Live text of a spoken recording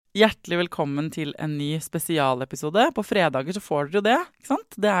Hjertelig velkommen til en ny spesialepisode. På fredager så får dere jo det, ikke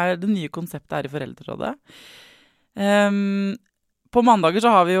sant? Det det nye konseptet her i Foreldrerådet. På mandager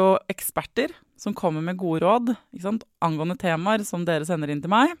så har vi jo eksperter som kommer med gode råd, ikke sant? Angående temaer som dere sender inn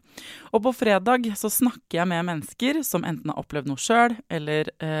til meg. Og på fredag så snakker jeg med mennesker som enten har opplevd noe selv,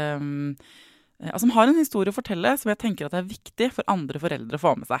 eller som har en historie å fortelle som jeg tenker at det er viktig for andre foreldre å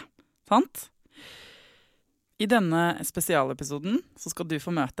få med seg. Sant? I denne spesialepisoden så skal du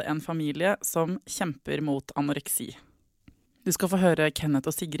få møte en familie som kjemper mot anoreksi. Du skal få høre Kenneth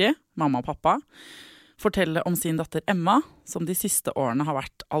og Sigrid, mamma og pappa, fortelle om sin datter Emma, som de siste årene har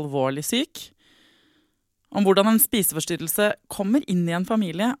vært alvorlig syk, om hvordan en spiseforstyrrelse kommer inn i en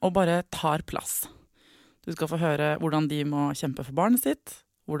familie og bare tar plass. Du skal få høre hvordan de må kjempe for barnet sitt,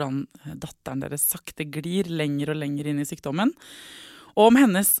 hvordan datteren deres sakte glir lenger og lenger inn i sykdommen, og om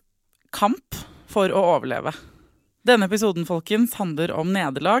hennes kamp for å overleve. Denne episoden, folkens, handler om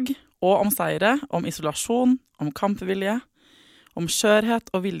nederlag og om seire, om isolasjon, om kampvilje, om skjørhet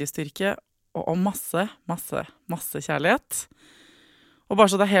og viljestyrke, og om masse kjærlighet. Og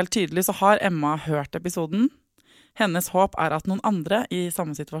bare så det er helt tydelig, så har Emma hørt episoden. Hennes håp er at noen andre i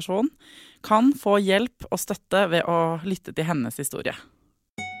samme situasjon kan få hjelp og støtte ved å lytte til hennes historie.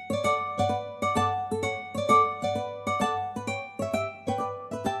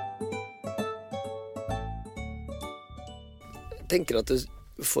 Jeg tenker at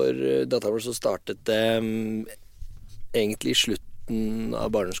for datteren vår så startet det egentlig i slutten av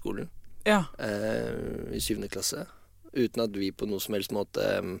barneskolen. Ja. I 7. klasse. Uten at vi på noen som helst måte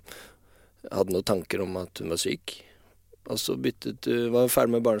hadde noen tanker om at hun var syk. Og så var hun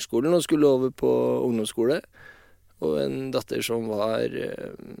ferdig med barneskolen og skulle over på ungdomsskole. Og en datter som var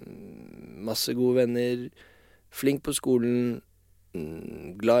masse gode venner, flink på skolen,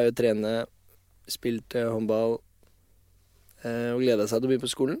 glad i å trene, spilte håndball, og gledet seg til å begynne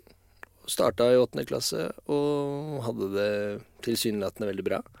på skolen. Startet i 8. klasse og hadde det tilsynelatende veldig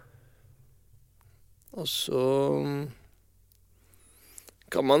bra. Og så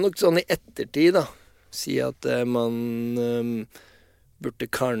kan man nok sånn i ettertid da si at man burde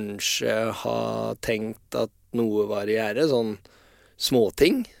kanskje ha tenkt at noe var i gjære, sånn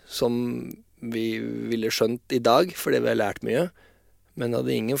småting som vi ville skjønt i dag fordi vi har lært mye. Men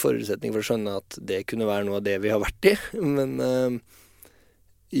hadde ingen forutsetning for å skjønne at det kunne være noe av det vi har vært i. Men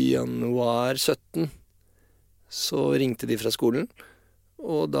i januar 17 så ringte de fra skolen,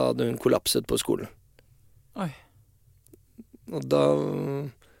 og da hadde hun kollapset på skolen. Oi. Og da...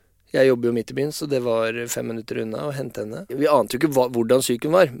 Jeg jobber jo midt i byen, så det var 5 minutter unna å hente henne. Vi ante jo ikke hvordan syk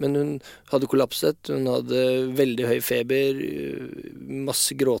hun var, men hun hadde kollapset. Hun hadde veldig høy feber,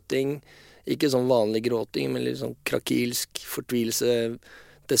 masse gråting. Ikke sånn vanlig gråting, men litt sånn krakilsk fortvilelse,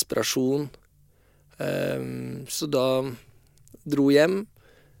 desperasjon. Så da dro hjem,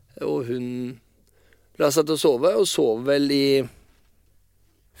 og hun la seg til å sove, og sov vel i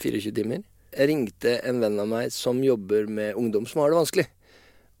 24 timer. Jeg ringte en venn av meg som jobber med ungdom som har det vanskelig.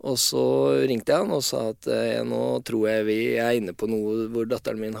 Og så ringte jeg han og sa at nå tror jeg vi er inne på noe hvor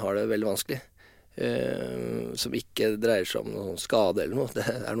datteren min har det veldig vanskelig. Som ikke dreier seg om noen skade eller noe, det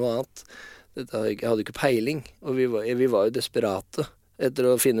er noe annet. Jeg hadde ikke peiling, og vi var jo desperate etter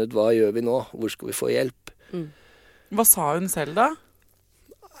å finne ut hva gjør vi nå, hvor skal vi få hjelp. Hva sa hun selv da?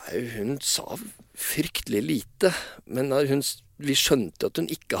 Hun sa fryktelig lite, men vi skjønte at hun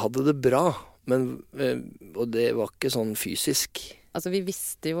ikke hadde det bra, og det var ikke sånn fysisk. Altså vi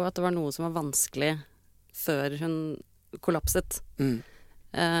visste jo at det var noe som var vanskelig før hun kollapset.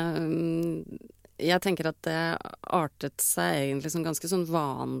 Jeg tenker at det artet seg egentlig som ganske sånn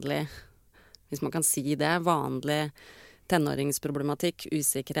vanlig, hvis man kan si det, vanlig tenåringsproblematikk,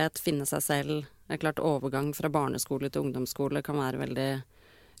 usikkerhet, finne seg selv. Det er klart overgang fra barneskole til ungdomsskole kan være veldig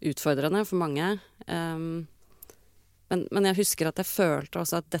utfordrende for mange. Men jeg husker at jeg følte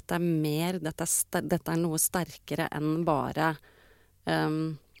også at dette er mer, dette er noe sterkere enn bare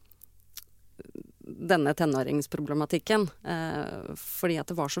denne tenåringsproblematikken, fordi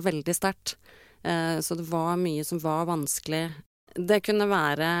at det var så veldig sterkt. Så det var mye som var vanskelig. Det kunne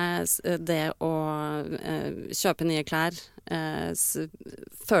være det å kjøpe nye klær,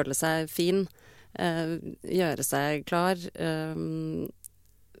 føle seg fin, gjøre seg klar.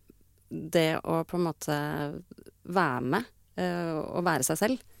 Det å på en måte være med og være seg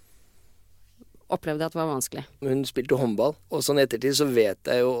selv, opplevde jeg at det var vanskelig. Hun spilte håndball, og sånn ettertid så vet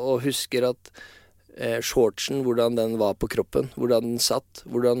jeg jo og husker at shortsen, hvordan den var på kroppen, hvordan den satt,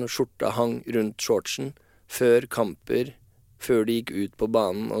 hvordan skjorta hang rundt shortsen før kamper, før de gikk ut på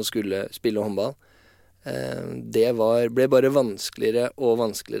banen og skulle spille håndball. Det ble bare vanskeligere og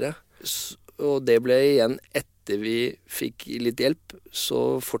vanskeligere. Og det ble igjen etter vi fikk litt hjelp,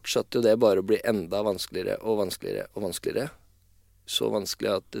 så fortsatte jo det bare å bli enda vanskeligere og vanskeligere og vanskeligere. Så vanskelig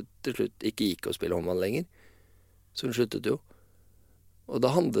at det til slutt ikke gikk å spille håndball lenger. Så hun sluttet jo. Og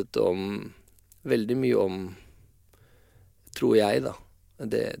da handlet det veldig mye om, tror jeg da,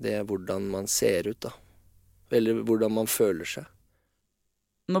 det er hvordan man ser ut da. Eller hvordan man føler seg.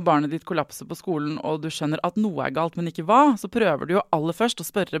 Når barnet ditt kollapser på skolen, og du skjønner at noe er galt, men ikke hva, så prøver du jo aller først å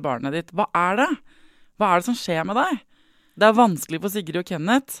spørre barnet ditt, hva er det? Hva er det som skjer med deg? Det er vanskelig for Sigrid og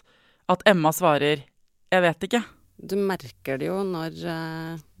Kenneth at Emma svarer, jeg vet ikke. Du merker det jo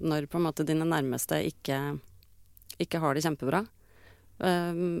når på en måte dine nærmeste ikke har det kjempebra.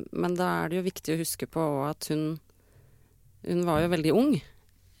 Men da er det jo viktig å huske på at hun var jo veldig ung.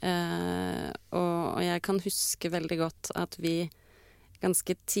 Og jeg kan huske veldig godt at vi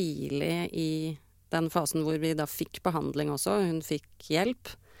ganske tidlig i den fasen hvor vi da fikk behandling også, hun fikk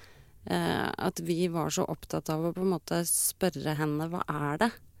hjelp, at vi var så opptatt av å på en måte spørre henne, hva er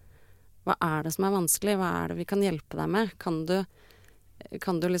det? Hva er det som er vanskelig? Hva er det vi kan hjelpe deg med? Kan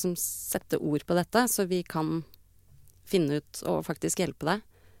du liksom sette ord på dette, så vi kan finne ut og faktisk hjelpe deg?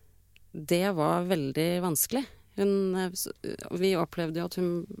 Det var veldig vanskelig. Vi opplevde jo at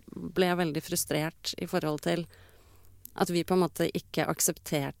hun ble veldig frustrert i forhold til at vi på en måte ikke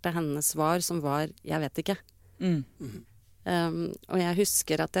aksepterte hennes svar som var, jeg vet ikke. Og jeg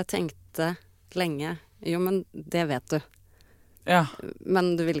husker at jeg tenkte lenge, jo, men det vet du. Ja.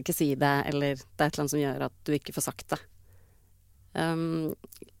 Men du vil ikke si det, eller det er et eller annet som gjør at du ikke får sagt det.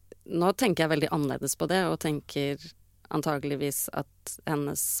 Nå tenker jeg veldig annerledes på det, og tenker antageligvis at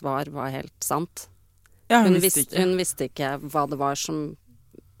hennes svar var helt sant. Ja, hun visste ikke hva det var som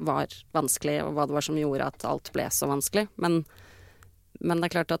var vanskelig, og hva det var som gjorde at alt ble så vanskelig. Men det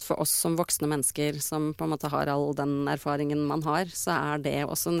er klart at for oss som voksne mennesker som på en måte har all den erfaringen man har, så er det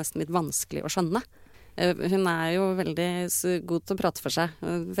også nesten litt vanskelig å skjønne. Hun er jo veldig god til å prate for seg,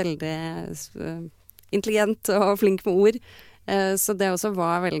 veldig intelligent og flink med ord, så det også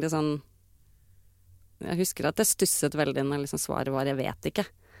var veldig sånn, jeg husker at jeg stusset veldig når liksom svaret var, jeg vet ikke.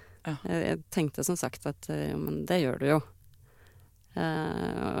 Ja. Jeg tenkte som sagt at, men det gjør du jo.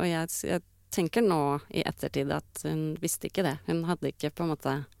 Og jeg tenker nå i ettertid at hun visste ikke det. Hun hadde ikke på en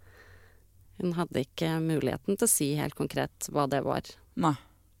måte, hun hadde ikke muligheten til å si helt konkret hva det var. Nei.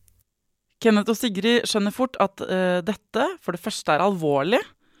 Kenneth og Sigrid skjønner fort at dette for det første er alvorlig,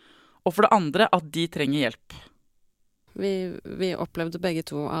 og for det andre at de trenger hjelp. Vi opplevde begge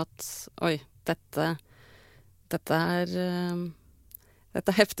to at oi, dette er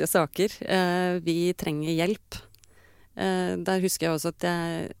heftige saker. Vi trenger hjelp. Der husker jeg også at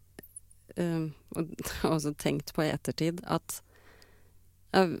jeg også tenkt på i ettertid at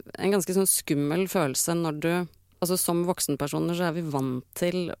en ganske sånn skummel følelse når du, altså som voksenpersoner så er vi vant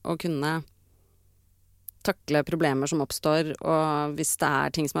til å kunne takle problemer som oppstår, og hvis det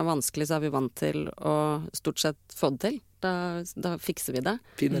er ting som er vanskelig, så er vi vant til å stort sett få det til. Da fikser vi det.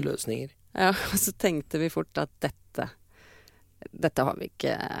 Finne løsninger. Ja, og så tenkte vi fort at dette har vi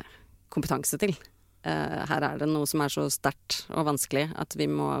ikke kompetanse til. Her er det noe som er så sterkt og vanskelig at vi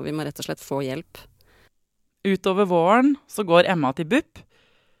må rett og slett få hjelp. Utover våren så går Emma til BUP,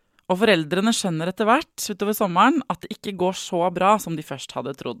 og foreldrene skjønner etter hvert utover sommeren at det ikke går så bra som de først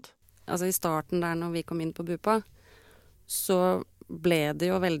hadde trodd. Altså i starten der når vi kom inn på BUPA, så ble det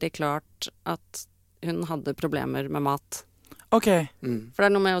jo veldig klart at hun hadde problemer med mat. Ok. For det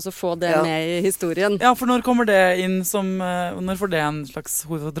er noe med å få det med i historien. Ja, for når kommer det inn når får det en slags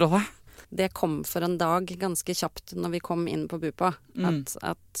hovedrolle? Det kom for en dag ganske kjapt når vi kom inn på BUPA,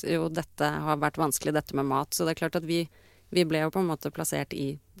 at jo dette har vært vanskelig, dette med mat. Så det er klart at vi ble jo på en måte plassert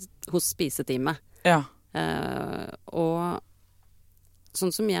hos spisetime. Ja. Og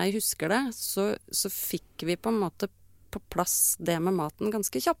sånn som jeg husker det, så fikk vi på en måte på plass det med maten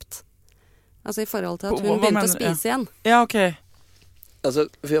ganske kjapt. Altså i forhold til at hun begynte å spise igjen. Ja, ok. Altså,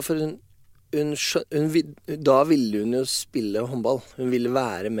 for da ville hun jo spille håndball. Hun ville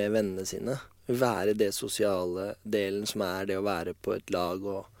være med vennene sine. Være det sosiale delen som er det å være på et lag.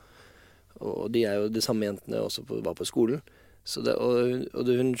 Og de er jo de samme jentene også var på skolen. Så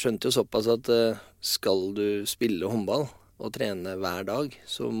hun skjønte jo såpass at skal du spille håndball og trene hver dag,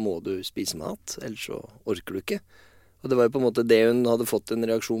 så må du spise mat, ellers så orker du ikke. Og det var jo på en måte det hun hadde fått en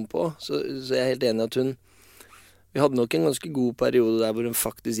reaksjon på. Så jeg er helt enig at vi hadde nok en ganske god periode der hvor hun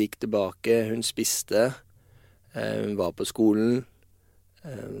faktisk gikk tilbake. Hun spiste, hun var på skolen,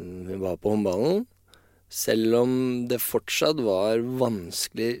 hun var på håndballen. Selv om det fortsatt var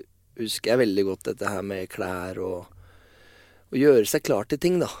vanskelig, husker jeg veldig godt dette her med klær og gjøre seg klar til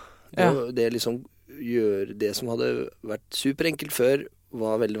ting da. Det liksom gjøre det som hadde vært superenkelt før,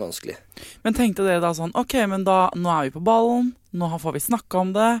 var veldig vanskelig. Men tenkte dere da sånn, ok, men da, nå er vi på ballen, nå får vi snakke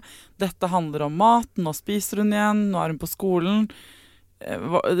om det, dette handler om mat, nå spiser hun igjen, nå er hun på skolen.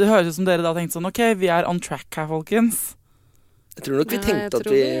 Det høres ut som dere da tenkte sånn, ok, vi er on track her, folkens. Jeg tror nok vi tenkte at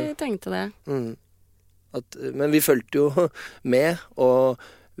vi tenkte det. Men vi følte jo med, og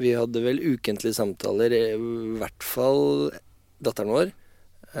vi hadde vel ukentlige samtaler, i hvert fall datteren vår,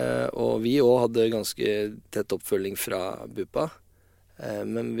 og vi også hadde ganske tett oppfølging fra BUPA.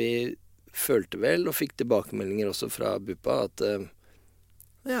 Men vi følte vel, og fikk tilbakemeldinger også fra BUPA, at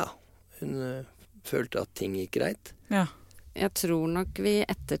hun følte at ting gikk greit. Ja. Jeg tror nok vi i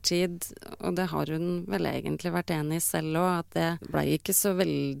ettertid, og det har hun vel egentlig vært enig i selv også, at det ble ikke så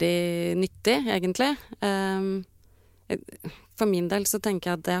veldig nyttig, egentlig. For min del så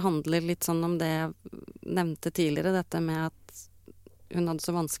tenker jeg at det handler litt sånn om det jeg nevnte tidligere, dette med at hun hadde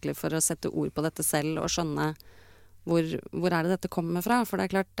så vanskelig for å sette ord på dette selv og skjønne hvor er det dette kommer fra? For det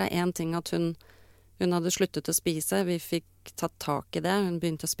er klart, det er en ting at hun hadde sluttet å spise, vi fikk tatt tak i det, hun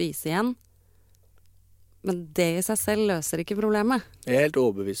begynte å spise igjen. Men det i seg selv løser ikke problemet. Jeg er helt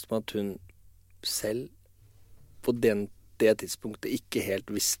overbevist om at hun selv på det tidspunktet ikke helt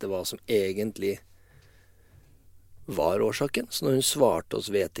visste hva som egentlig var årsaken. Så når hun svarte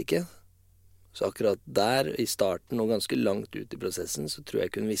oss vet ikke, så akkurat der i starten og ganske langt ut i prosessen, så tror jeg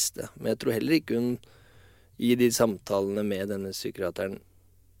ikke hun visste. Men jeg tror heller ikke hun i de samtalene med denne psykiateren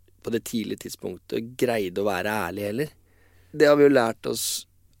på det tidlige tidspunktet greide å være ærlig heller. Det har vi jo lært oss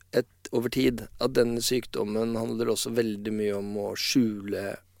over tid, at denne sykdommen handler også veldig mye om å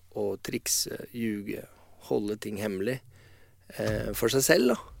skjule og trikse, ljuge, holde ting hemmelig for seg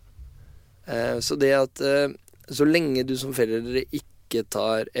selv da. Så det at så lenge du som foreldre ikke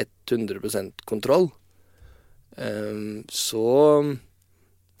tar 100% kontroll, så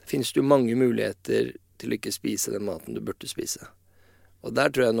finnes det jo mange muligheter til å ikke spise den maten du burde spise. Og der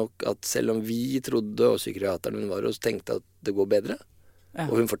tror jeg nok at selv om vi trodde, og psykiateren var hos, tenkte at det går bedre,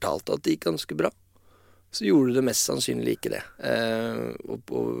 og hun fortalte at det gikk ganske bra, så gjorde det mest sannsynlig ikke det.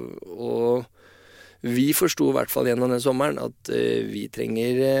 Og vi forstod i hvert fall gjennom den sommeren at vi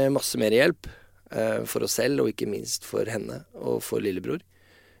trenger masse mer hjelp for oss selv, og ikke minst for henne og for lillebror.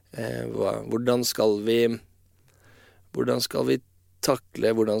 Hvordan skal vi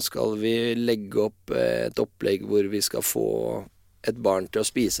takle, hvordan skal vi legge opp et opplegg hvor vi skal få et barn til å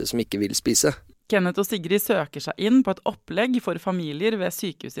spise som ikke vil spise? Kenneth og Sigrid søker seg inn på et opplegg for familier ved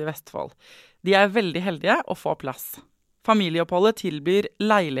sykehuset i Vestfold. De er veldig heldige å få plass. Familieoppholdet tilbyr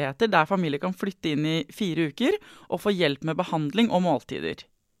leiligheter der familier kan flytte inn i 4 uker og få hjelp med behandling og måltider.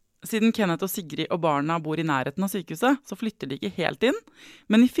 Siden Kenneth og Sigrid og barna bor i nærheten av sykehuset, så flytter de ikke helt inn,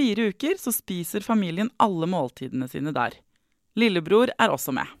 men i 4 uker så spiser familien alle måltidene sine der. Lillebror er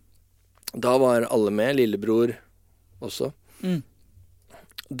også med. Da var alle med, lillebror også.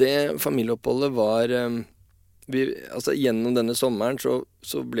 Det familieoppholdet var gjennom denne sommeren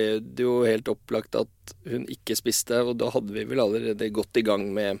så ble det jo helt opplagt at hun ikke spiste, og da hadde vi vel allerede gått i gang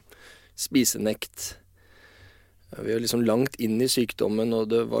med spisenekt. Vi var liksom langt inn i sykdommen, og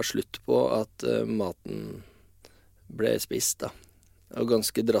det var slutt på at maten ble spist da. Og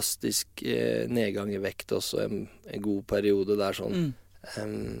ganske drastisk nedgang i vekt også, en god periode der sånn.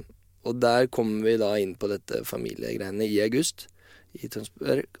 Og der kom vi da inn på dette familiegreiene i august i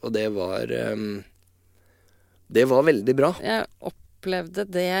Tønsberg, og det var veldig bra. Jeg opplevde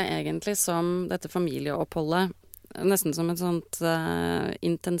det egentlig som dette familieoppholdet, nesten som et sånt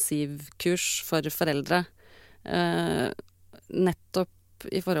intensivkurs for foreldre. Nettopp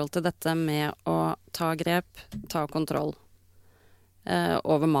i forhold til dette med å ta grep, ta kontroll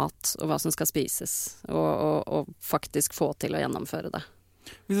over mat og hva som skal spises, og faktisk få til å gjennomføre det.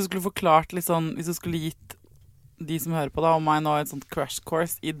 Hvis du skulle forklart litt sånn, hvis du skulle gitt de som hører på da, og meg nå et sånt crash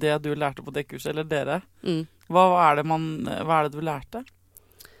course i det du lærte på det kurset, eller dere, hva er det du lærte?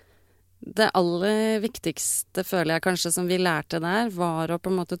 Det aller viktigste, føler jeg kanskje, som vi lærte der, var å på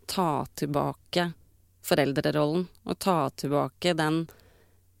en måte ta tilbake foreldrerollen, og ta tilbake den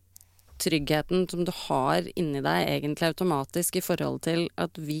tryggheten som du har inni deg egentlig automatisk i forhold til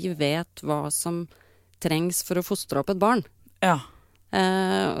at vi vet hva som trengs for å fostre opp et barn. Ja.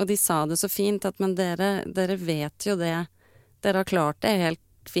 Og de sa det så fint at men dere vet jo det, dere har klart det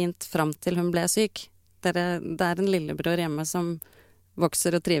helt fint fram til hun ble syk. Det er en lillebror hjemme som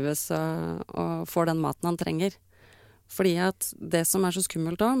vokser og trives og får den maten han trenger. Fordi at det som er så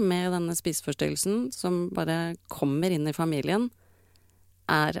skummelt også med denne spiseforstyrrelsen som bare kommer inn i familien,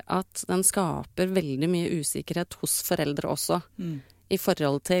 er at den skaper veldig mye usikkerhet hos foreldre også. I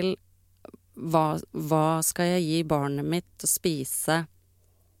forhold til hva skal jeg gi barnet mitt å spise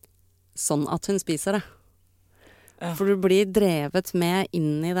sånn at hun spiser det? Ja. For du blir drevet med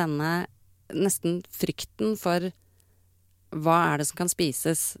inn i denne nesten frykten for hva er det som kan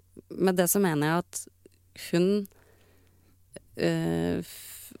spises. Med det så mener jeg at hun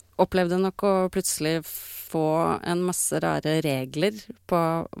opplevde nok å plutselig få en masse rare regler på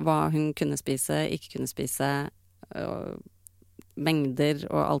hva hun kunne spise, ikke kunne spise, mengder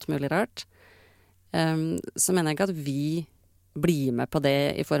og alt mulig rart. Så mener jeg ikke at vi blir med på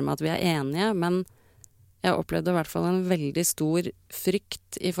det i form av at vi er enige, men jeg opplevde i hvert fall en veldig stor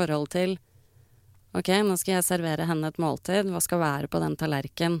frykt i forhold til ok, nå skal jeg servere henne et måltid, hva skal være på den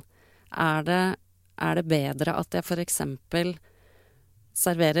tallerken? Er det bedre at jeg for eksempel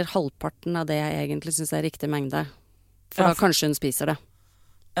serverer halvparten av det jeg egentlig synes er riktig mengde? For da kanskje hun spiser det.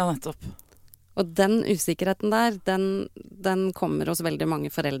 Ja, nettopp. Og den usikkerheten der, den kommer hos veldig mange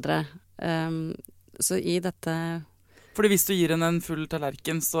foreldre. Så i dette... Fordi hvis du gir henne en full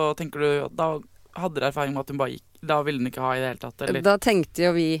tallerken, så tenker du, da hadde du erfaring med at hun bare gikk, da ville hun ikke ha i det hele tatt, eller? Da tenkte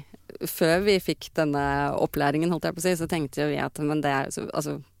jo vi, før vi fikk denne opplæringen, holdt jeg på å si, så tenkte jo vi at, men det er,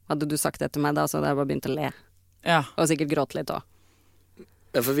 altså, hadde du sagt det til meg da, så hadde jeg bare begynt å le. Ja. Og sikkert gråte litt også.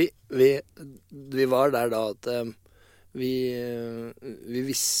 Ja, for vi var der da at vi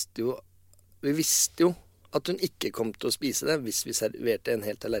visste jo at hun ikke kom til å spise det hvis vi serverte en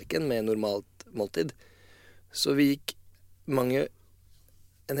hel tallerken med normalt måltid. Så vi gikk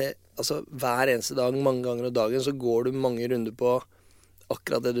hver eneste dag, mange ganger om dagen, så går du mange runder på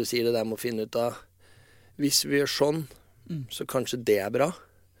akkurat det du sier, det der med å finne ut av hvis vi gjør sånn, så kanskje det er bra.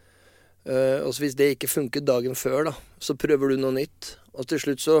 Og så hvis det ikke funker dagen før da, så prøver du noe nytt. Og til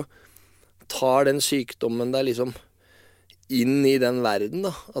slutt så tar den sykdommen deg liksom inn i den verden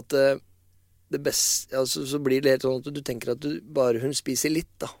da. At det beste, altså, så blir det helt sånn at du tenker at bare hun spiser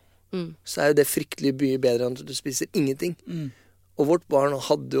litt da. Så er jo det fryktelig mye bedre enn at du spiser ingenting. Og vårt barn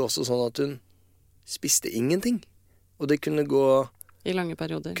hadde jo også sånn at hun spiste ingenting. Og det kunne gå i lange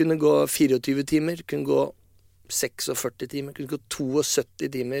perioder. Kunne gå 24 timer, kunne gå 46 timer, kunne gå 72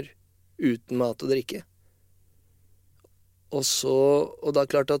 timer uten mat og drikke. Og da er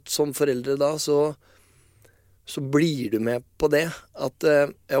klart at som foreldre da, så blir du med på det. At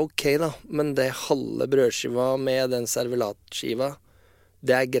ja, ok da, men det halve brødskiva med den servelatskiva,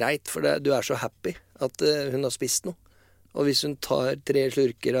 det er greit, for du er så happy at hun har spist noe. Og hvis hun tar 3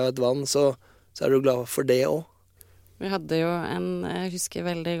 slurker av et vann, så er du glad for det også. Vi hadde jo jeg husker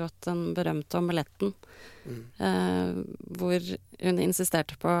veldig godt den berømte omeletten, hvor hun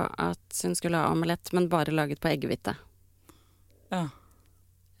insisterte på at hun skulle ha omelett, men bare laget på eggehvite. Ja.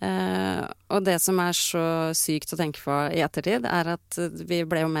 Og det som er så sykt å tenke på i ettertid, er at vi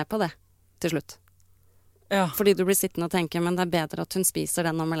ble jo med på det til slutt. Ja. Fordi du blir sittende og tenke, men det er bedre at hun spiser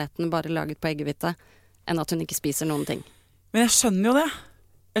den omeletten bare laget på eggehvite, enn at hun ikke spiser noen ting. Men jeg skjønner jo det.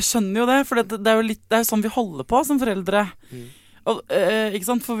 For det er jo sånn vi holder på som foreldre. Og, ikke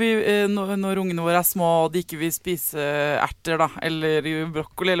sant? For når ungene våre er små og de ikke vil spise erter da, eller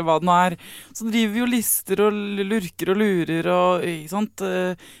brokkoli eller hva det nå er, så driver vi jo lister og lurker og lurer og, ikke sant?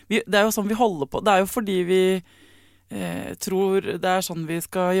 Det er jo sånn vi holder på. Det er jo fordi vi tror det er sånn vi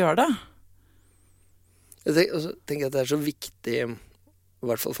skal gjøre det. Jeg tenker at det er så viktig, i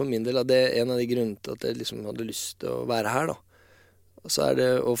hvert fall for min del, at det er en av de grunnene til at jeg liksom hadde lyst til å være her da. Og så er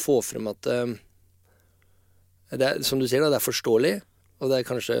det å få frem at det er, som du sier da, det er forståelig, og det er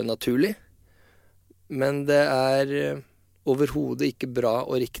kanskje naturlig, men det er overhodet ikke bra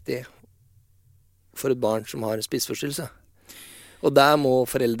og riktig for et barn som har en spiseforstyrrelse. Og der må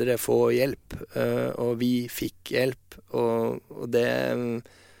foreldre få hjelp, og vi fikk hjelp, og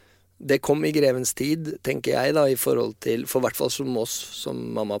det kom i grevens tid, tenker jeg da, i forhold til, for hvert fall som oss, som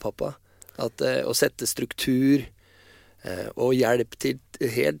mamma og pappa, at å sette struktur og hjelp til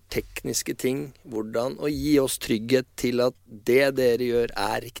helt tekniske ting, hvordan, og gi oss trygghet til at det dere gjør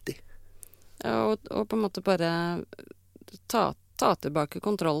er riktig. Ja, og på en måte bare ta tilbake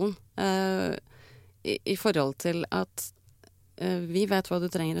kontrollen i forhold til at vi vet hva du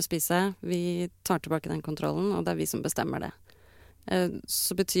trenger å spise, vi tar tilbake den kontrollen, og det er vi som bestemmer det.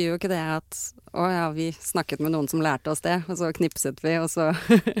 Så betyr jo ikke det at vi snakket med noen som lærte oss det, og så knipset vi, og så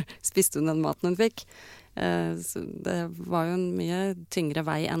spiste hun den maten hun fikk. Så det var jo en mye tyngre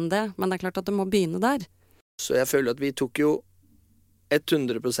vei enn det, men det er klart at det må begynne der. Så jeg føler at vi tok jo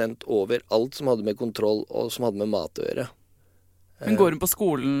 100% over alt som hadde med kontroll og som hadde med mat å gjøre. Men går hun på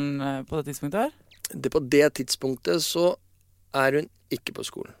skolen på det tidspunktet her? På det tidspunktet så er hun ikke på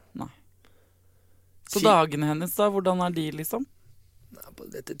skolen. Nei. Så dagene hennes da, hvordan er de liksom? Nei, på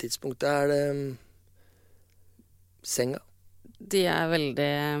dette tidspunktet er det senga. De er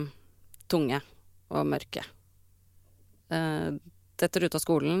veldig tunge og mørke. Detter ut av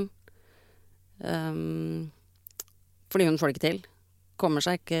skolen. fordi hun får det ikke til. Kommer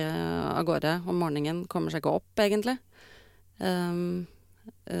seg ikke av gårde om morgenen, kommer seg ikke opp egentlig.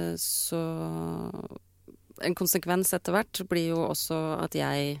 Så en konsekvens etter hvert blir jo også at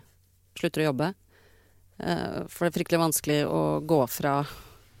jeg slutter å jobbe. For det er fryktelig vanskelig å gå fra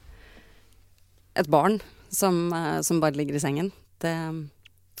et barn som bare ligger i sengen. Det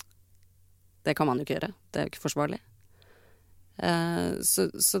kan man jo ikke gjøre. Det er jo ikke forsvarlig.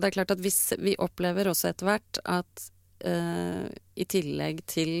 Så det er klart at hvis vi opplever også etter hvert at i tillegg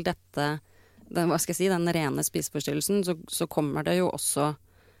til dette, den rene spiseforstyrrelsen, så kommer det jo også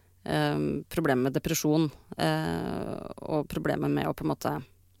problemer med depresjon og problemer med å på en måte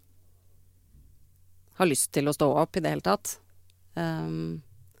ha lyst til å stå opp i det hele tatt,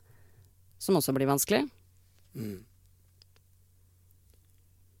 som også blir vanskelig.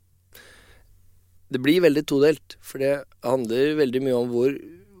 Det blir veldig todelt, for det handler veldig mye om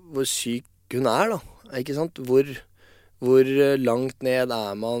hvor syk hun da, ikke sant? Hvor langt ned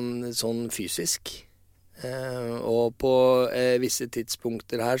man sånn fysisk. Og på visse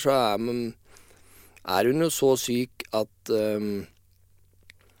tidspunkter her så hun jo så syk at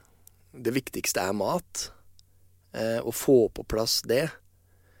det viktigste mat. Å få på plass det.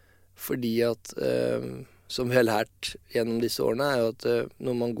 Fordi at, som vi har lært gjennom disse årene, jo at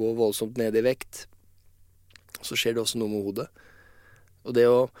når man går voldsomt ned i vekt, så skjer det også noe med hodet. Og det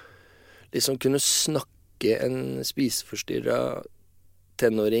å liksom kunne snakke en spiseforstyrret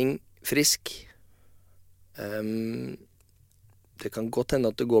tenåring frisk, det kan godt hende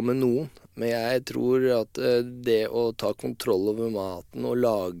at det går med noen, men jeg tror at det å ta kontroll over maten og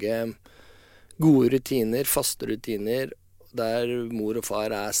lage gode rutiner, faste rutiner, der mor og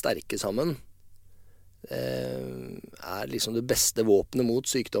far sterke sammen, liksom det beste våpenet mot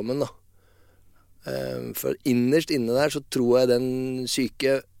sykdommen da. For innerst inne der så tror jeg den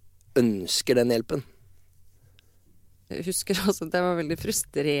syke ønsker den hjelpen. Jeg husker også at jeg var veldig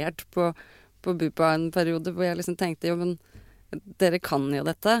frustrert på BUPA en periode hvor jeg liksom tenkte, jo, men dere kan jo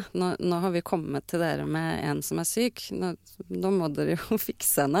dette. Nå har vi kommet til dere med en som syk. Nå må dere jo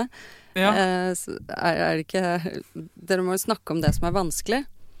fikse henne. Ja. Det ikke, dere må jo snakke om det som vanskelig.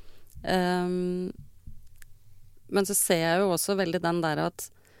 Men så ser jeg jo også veldig den der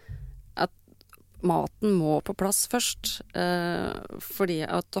at maten må på plass først, fordi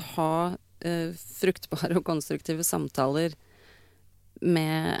at å ha fruktbare og konstruktive samtaler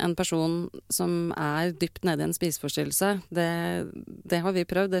med en person som dypt nede i en spiseforstyrrelse, det har vi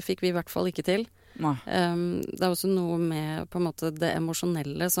prøvd, det fikk vi i hvert fall ikke til. Det også noe med på en måte det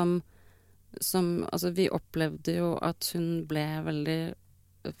emosjonelle som altså vi opplevde jo at hun ble veldig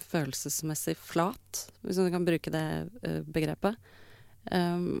følelsesmessig flat, hvis man kan bruke det begrepet.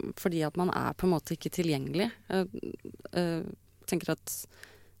 Fordi at man på en måte ikke tilgjengelig. Tenker at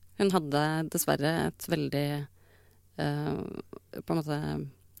hun hadde dessverre et veldig på en måte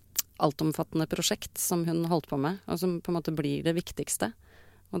altomfattende prosjekt som hun holdt på med, og som på en måte blir det viktigste.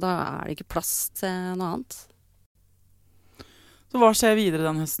 Og da det ikke plass til noe annet. Så hva skjer videre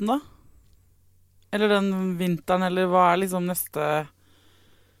den høsten da? Eller den vinteren, eller hva liksom neste?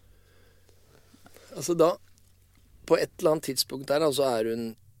 Altså da på et eller annet tidspunkt der, så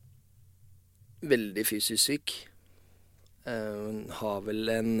hun veldig fysisk syk. Hun har vel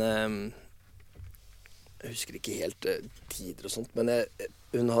jeg husker ikke helt tider og sånt, men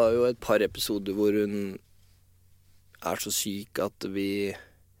hun har jo et par episoder hvor hun så syk at vi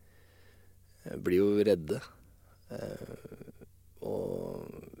blir jo redde. Og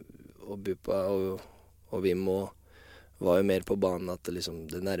BUPA og Vim var jo mer på banen at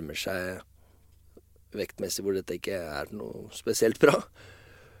det nærmer seg vektmessig hvor dette ikke noe spesielt bra.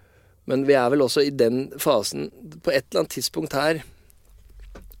 Men vi vel også i den fasen, på et eller annet tidspunkt her,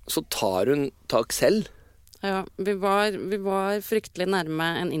 så tar hun tak selv. Ja, vi var fryktelig nærme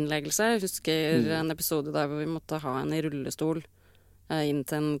en innleggelse. Jeg husker en episode der hvor vi måtte ha en i rullestol inn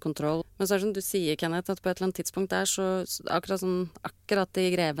til en kontroll. Men så som du sier, Kenneth, at på et eller annet tidspunkt der, så akkurat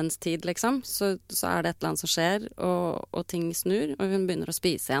i grevens tid, liksom, så det et eller annet som skjer, og ting snur, og hun begynner å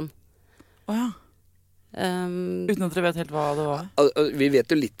spise igjen. Åja. Uten at dere vet helt hva det var? Vi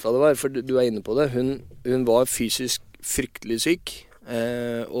vet jo litt hva det var, for du inne på det. Hun var fysisk fryktelig syk,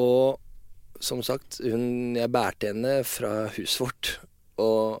 og som sagt, jeg bærte henne fra huset vårt,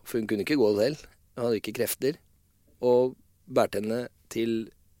 for hun kunne ikke gå selv, hun hadde ikke krefter, og bærte henne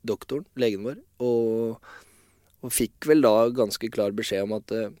til doktoren, legen vår, og fikk vel da ganske klar beskjed om at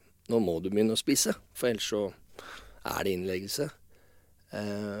nå må du begynne å spise, for ellers så det innleggelse.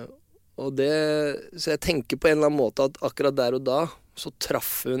 Så jeg tenker på en eller annen måte at akkurat der og da så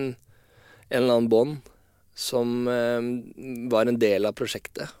traff hun en eller annen bånd som var en del av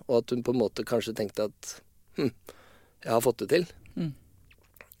prosjektet, og at hun på en måte kanskje tenkte at jeg har fått det til. Mm.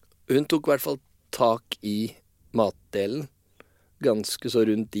 Hun tok i hvert fall tak i matdelen ganske så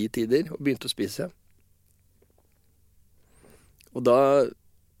rundt de tider, og begynte å spise. Og da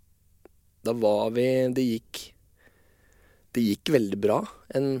var vi, det gikk veldig bra,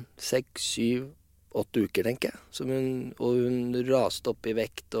 en 6, 7, 8 uker, tenker jeg. Og hun raste opp i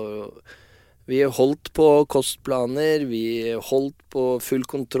vekt, og vi holdt på kostplaner, vi holdt på full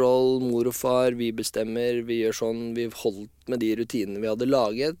kontroll, mor og far, vi bestemmer, vi gjør sånn, vi holdt med de rutinene vi hadde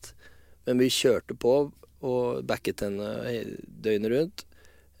laget, men vi kjørte på og backet henne døgnet rundt.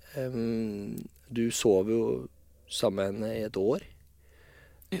 Du sov jo sammen med henne i et år.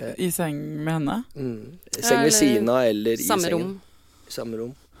 I seng med henne? Seng ved siden av eller i samme sengen. Samme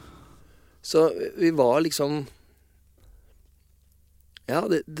rom. Så vi var liksom, ja,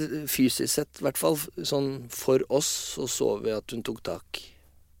 det fysisk sett, i hvert fall sånn for oss, så så vi at hun tok tak.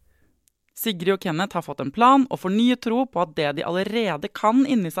 Sigrid og Kenneth har fått en plan og får ny tro på at det de allerede kan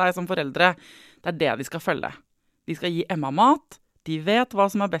inni seg som foreldre, det er det de skal følge. De skal gi Emma mat, de vet hva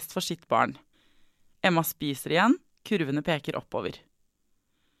som er best for sitt barn. Emma spiser igjen, kurvene peker oppover.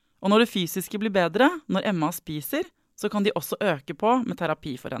 Og når det fysiske blir bedre, når Emma spiser, så kan de også øke på med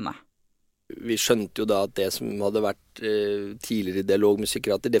terapi for henne. Vi skjønte jo da at det som hadde vært tidligere dialog med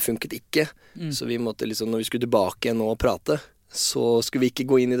psykiater, det funket ikke. Så vi måtte liksom, når vi skulle tilbake igjen og prate, så skulle vi ikke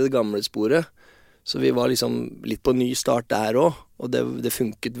gå inn i det gamle sporet. Så vi var liksom litt på ny start der også, og det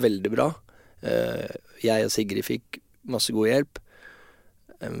funket veldig bra. Jeg og Sigrid fikk masse god hjelp.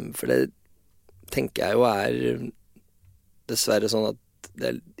 For det tenker jeg jo er dessverre sånn at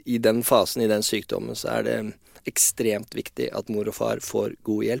i den fasen, i den sykdommen, så er det ekstremt viktig at mor og far får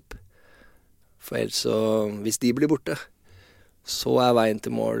god hjelp. For ellers så, hvis de blir borte, så er veien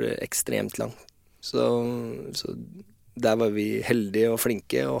til mål ekstremt lang. Så der var vi heldige og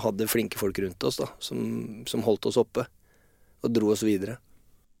flinke, og hadde flinke folk rundt oss da, som holdt oss oppe og dro oss videre.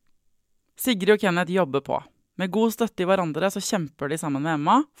 Sigrid og Kenneth jobber på. Med god støtte i hverandre så kjemper de sammen med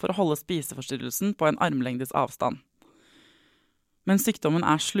Emma for å holde spiseforstyrrelsen på en armlengdes avstand. Men sykdommen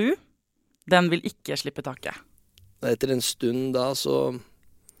er slu. Den vil ikke slippe taket. Etter en stund da, så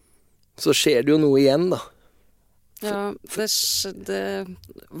skjer det jo noe igjen da. Ja,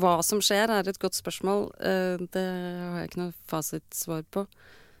 hva som skjer er et godt spørsmål. Det har jeg ikke noe fasitsvar på.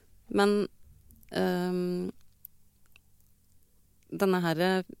 Men denne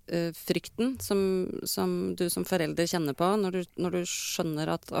her frykten som du som forelder kjenner på når du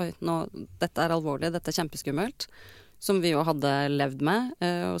skjønner at oi, dette er alvorlig, dette er kjempeskummelt, som vi jo hadde levd med,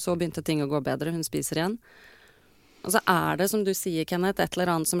 og så begynte ting å gå bedre, hun spiser igjen. Og så er det, som du sier, Kenneth, et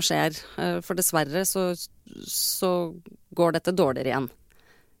eller annet som skjer, for dessverre så går dette dårligere igjen.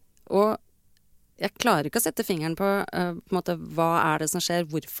 Og jeg klarer ikke å sette fingeren på en måte, hva er det som skjer,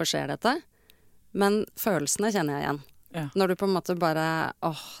 hvorfor skjer dette, men følelsene kjenner jeg igjen. Ja. Når du på en måte bare,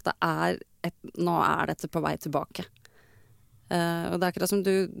 nå er dette på vei tilbake. Og det er akkurat som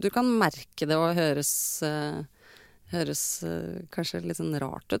du kan merke det og høres kanskje litt sånn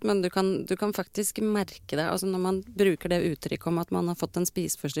rart ut, men du kan faktisk merke det. Altså når man bruker det uttrykket om at man har fått en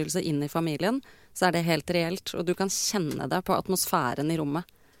spiseforstyrrelse inn i familien, så er det helt reelt, og du kan kjenne det på atmosfæren i rommet.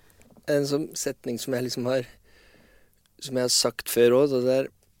 En sånn setning som jeg liksom som jeg har sagt før også,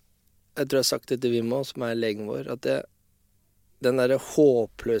 jeg tror jeg har sagt det til Vimmo, som er legen vår, at den der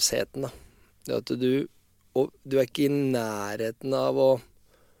håpløsheten da, det at du er ikke i nærheten av å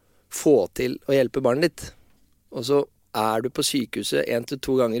få til å hjelpe barnet ditt. Og så er du på sykehuset 1 til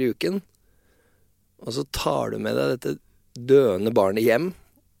 2 ganger i uken, og så tar du med deg dette døende barnet hjem,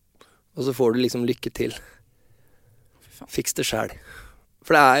 og så får du liksom lykke til. Fiks det selv.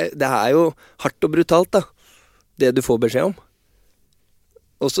 For det er jo hardt og brutalt da, det du får beskjed om.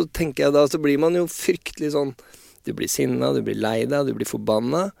 Og så tenker jeg da, så blir man jo fryktelig sånn, du blir sinna, du blir lei deg, du blir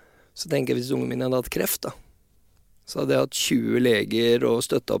forbanna. Så tenker jeg hvis ungen min hadde hatt kreft da, så hadde jeg hatt 20 leger og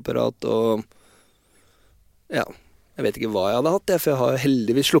støtteapparat og ja, jeg vet ikke hva jeg hadde hatt, for jeg har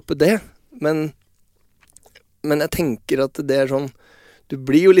heldigvis sluppet det. Men jeg tenker at det er sånn, du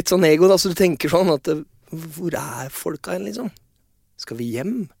blir jo litt sånn ego da, så du tenker sånn at hvor er folka hen liksom? Skal vi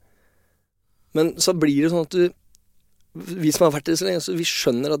hjem? Men så blir det sånn at vi som har vært det så lenge, så vi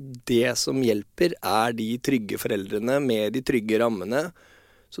skjønner at det som hjelper er de trygge foreldrene med de trygge rammene.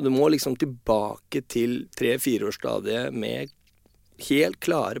 Så du må liksom tilbake til 3-4-årsstadiet med helt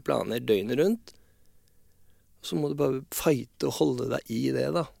klare planer døgnet rundt. Så må du bare fighte og holde deg i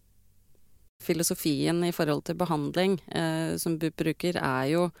det da. Filosofien i forhold til behandling som BUP bruker er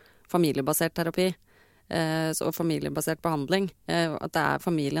jo familiebasert terapi og familiebasert behandling. At det er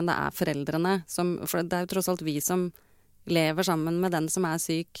familien, det er foreldrene. For det er jo tross alt vi som lever sammen med den som er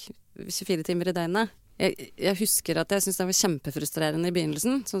syk 24 timer i døgnet. Jeg husker at jeg syntes det var kjempefrustrerende i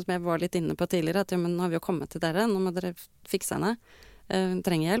begynnelsen, sånn som jeg var litt inne på tidligere, at men nå har vi jo kommet til dere, nå må dere fikse henne,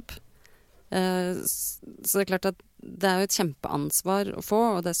 trenger hjelp. Så det er klart at det er jo et kjempeansvar å få,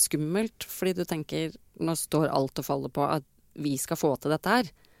 og det er skummelt, fordi du tenker, nå står alt og faller på at vi skal få til dette her,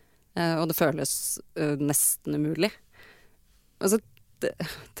 og det føles nesten umulig. Og så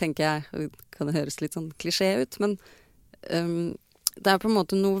tenker jeg, kan det høres litt sånn klisjé ut, men det er på en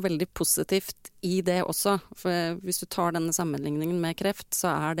måte noe veldig positivt i det også. For hvis du tar denne sammenligningen med kreft, så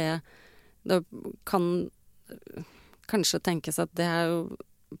det kan kanskje tenkes at det er jo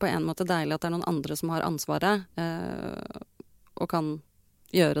på en måte deilig at det er noen andre som har ansvaret og kan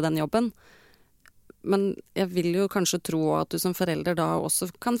gjøre den jobben. Men jeg vil jo kanskje tro at du som forelder da også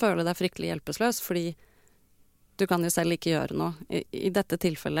kan føle deg fryktelig hjelpeløs, fordi du kan jo selv ikke gjøre noe. I dette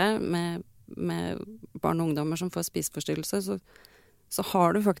tilfellet med barn og ungdommer som får spiseforstyrrelse, så har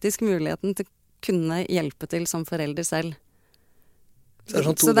du faktisk muligheten til å kunne hjelpe til som forelder selv.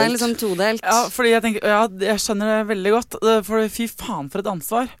 Så det er litt sånn todelt. Ja, fordi jeg tenker, jeg skjønner det veldig godt. For fy faen for et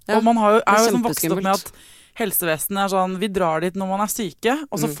ansvar. Ja, og man er jo sånn vokst opp kjempeskummelt. med at helsevesenet er sånn, vi drar dit når man er syke,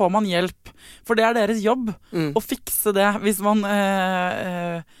 og så får man hjelp. For det er deres jobb å fikse det hvis man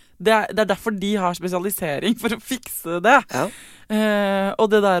det er derfor de har spesialisering, for å fikse det. Ja. Og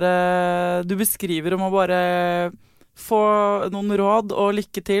det der du beskriver om å bare få noen råd og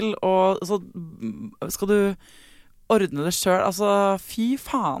lykke til, og så skal du ordne det selv. Altså, fy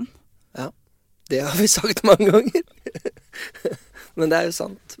faen. Ja, det har vi sagt mange ganger. Men det er jo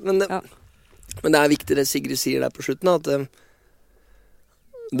sant. Men det er viktig det Sigrid sier der på slutten, at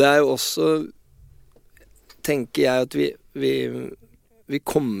det er jo også, tenker jeg, at vi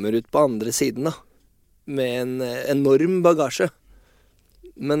kommer ut på andre siden da, med en enorm bagasje.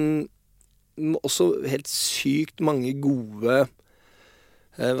 Men også helt sykt mange gode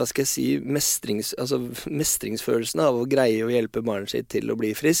hva skal jeg si, mestringsfølelsen av å greie å hjelpe barnet sitt til å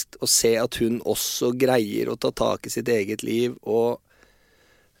bli friskt, og se at hun også greier å ta tak i sitt eget liv og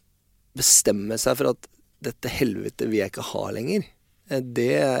bestemme seg for at dette helvete vil jeg ikke ha lenger.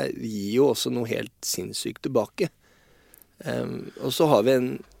 Det gir jo også noe helt sinnssykt tilbake. Og så har vi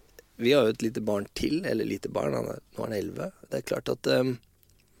har jo et lite barn til, eller lite barn, nå er han 11. Det er klart at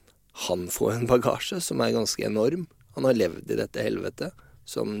han får en bagasje som er ganske enorm. Han har levd i dette helvete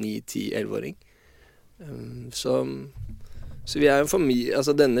som 9-10-11-åring. Så vi er en familie,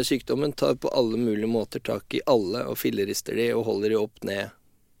 altså denne sykdommen tar på alle mulige måter tak i alle og fillerister de og holder de opp ned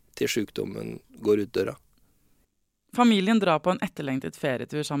til sykdommen går ut døra. Familien drar på en etterlengtet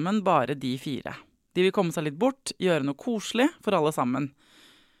ferietur sammen, bare de 4. De vil komme seg litt bort, gjøre noe koselig for alle sammen.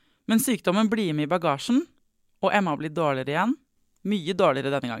 Men sykdommen blir med i bagasjen, og Emma blir dårligere igjen. Mye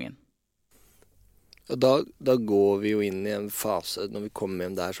dårligere denne gangen. Og da går vi jo inn i en fase når vi kommer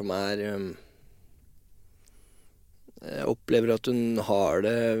hjem der som jeg opplever at hun har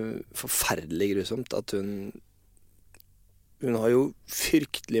det forferdelig grusomt. At hun har jo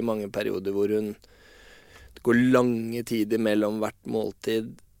fryktelig mange perioder hvor det går lange tider mellom hvert måltid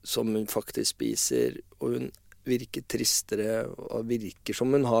som hun faktisk spiser, og hun virker tristere og virker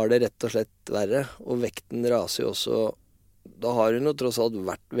som hun har det rett og slett verre. Og vekten raser jo også. Da har hun jo tross alt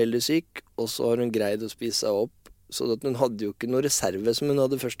vært veldig syk, og så har hun greid å spise seg opp, så at hun hadde jo ikke noe reserve som hun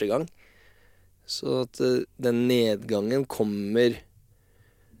hadde første gang. Så at den nedgangen kommer,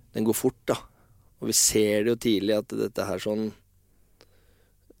 den går fort da. Og vi ser det jo tidlig at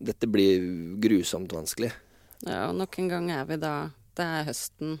dette blir grusomt vanskelig. Ja, og nok en gang er vi da, det er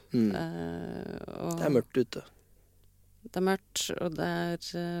høsten. Og det er mørkt ute. Det er mørkt, og det er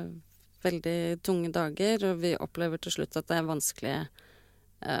veldig tunge dager, og vi opplever til slutt at det er vanskelig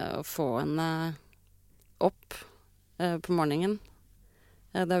å få henne opp på morgenen.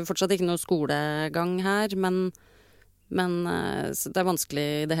 Det er jo fortsatt ikke noe skolegang her, men så det er vanskelig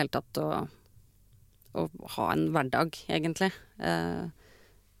i det hele tatt å ha en hverdag, egentlig.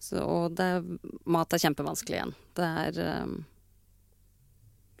 Og mat er kjempevanskelig igjen. Det er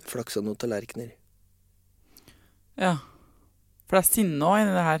flaksa noen tallerkener. Ja, for det er sinne også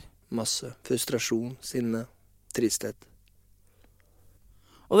inni det her. Masse frustrasjon, sinne, tristhet.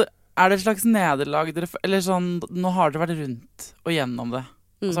 Og er det et slags nederlag, eller sånn, nå har dere vært rundt og gjennom det,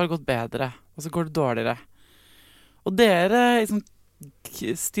 og så har det gått bedre, og så går det dårligere. Og dere liksom,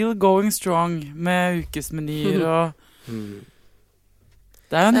 still going strong med ukesmenyer og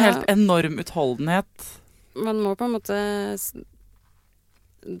det er jo en helt enorm utholdenhet. Man må på en måte,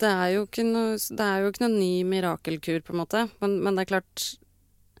 det er jo ikke noe ny mirakelkur på en måte, men det er klart,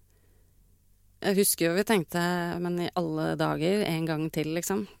 jeg husker jo vi tenkte, men i alle dager, en gang til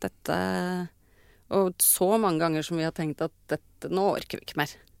liksom, dette, og så mange ganger som vi har tenkt at nå orker vi ikke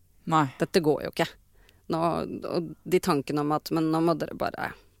mer. Nei. Dette går jo ikke. Og de tankene om at men nå må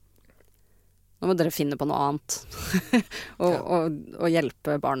dere finne på noe annet og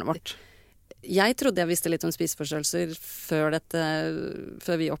hjelpe barnet vårt. Jeg trodde jeg visste litt om spiseforstyrrelser før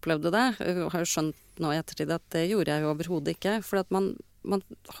vi opplevde det. Jeg har jo skjønt nå i ettertid at det gjorde jeg jo overhodet ikke. For at man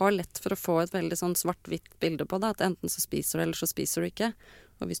har lett for å få et veldig sånn svart-hvitt bilde på det. At enten så spiser du, eller så spiser du ikke.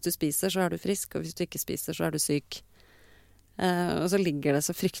 Og hvis du spiser, så er du frisk. Og hvis du ikke spiser, så er du syk. Og så ligger det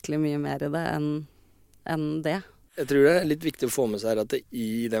så fryktelig mye mer i det enn det. Jeg tror det er litt viktig å få med seg at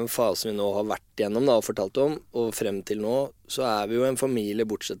i den fasen vi nå har vært gjennom og fortalt om, og frem til nå, så er vi jo en familie,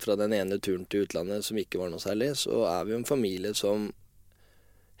 bortsett fra den ene turen til utlandet som ikke var noe særlig, så er vi jo en familie som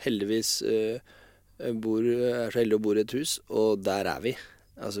heldigvis er så heldig å bo i et hus, og der er vi.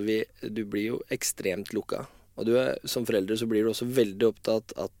 Altså du blir jo ekstremt lukka. Og som foreldre så blir du også veldig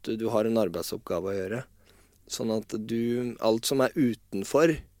opptatt at du har en arbeidsoppgave å gjøre. Sånn at alt som er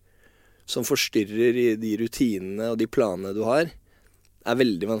utenfor, som forstyrrer i de rutinene og de planene du har, er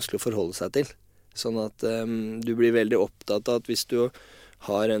veldig vanskelig å forholde seg til. Sånn at du blir veldig opptatt av at hvis du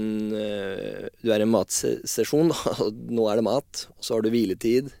har du er i en matsesjon, og nå er det mat, og så har du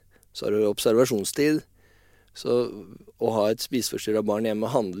hviletid, så har du observasjonstid. Så å ha et spiseforstyrret barn hjemme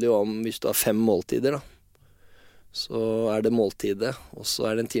handler jo om, hvis du har 5 måltider da, så er det måltidet, og så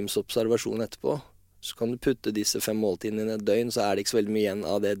er det en times observasjon etterpå. Så kan du putte disse 5 måltidene i et døgn, så er det ikke så veldig mye igjen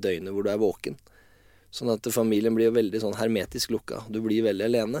av det døgnet hvor du er våken. Sånn at familien blir jo veldig sånn hermetisk lukka. Du blir veldig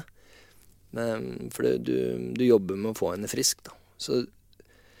alene. For du jobber med å få henne frisk, da. Så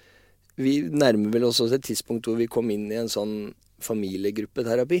vi nærmer vel oss også et tidspunkt hvor vi kom inn i en sånn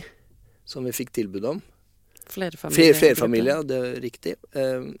familiegruppeterapi, som vi fikk tilbud om. Flerfamilie, ja, det er riktig.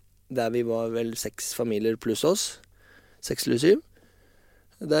 Der vi var vel 6 familier pluss oss. 6 eller 7.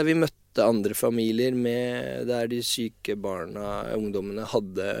 Der vi møtte andre familier der de syke barna, ungdommene,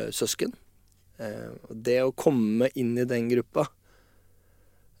 hadde søsken. Det å komme inn i den gruppa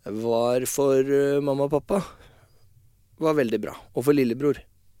var for mamma og pappa var veldig bra. Og for lillebror.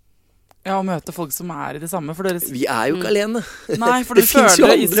 Ja, å møte folk som er i det samme. Vi er jo ikke alene. Nei, for du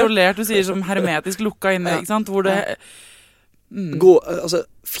føler deg isolert. Du sier som hermetisk lukka inne, ikke sant? Hvor det...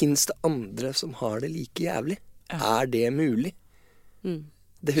 Finnes det andre som har det like jævlig? Ja. Er det mulig?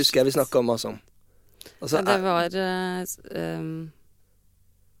 Det husker jeg vi snakket om, altså. Det var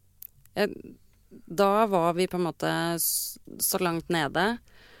da var vi på en måte så langt nede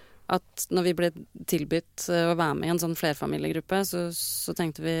at når vi ble tilbudt å være med i en sånn flerfamiliegruppe, så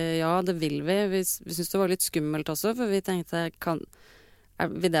tenkte vi, ja, det vil vi. Vi syntes det var litt skummelt også, for vi tenkte,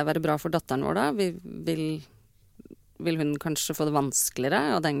 vil det være bra for datteren vår da? Vil hun kanskje få det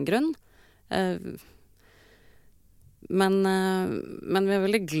vanskeligere av den grunn? Men vi er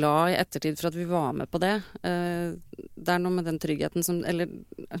veldig glad i ettertid for at vi var med på det. Det er noe med den tryggheten eller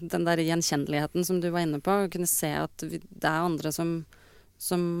den der gjenkjenneligheten som du var inne på, å kunne se at det er andre som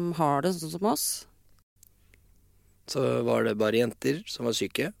har det sånn som oss. Så var det bare jenter som var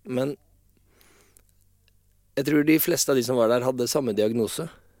syke, men jeg tror de fleste av de som var der hadde samme diagnose.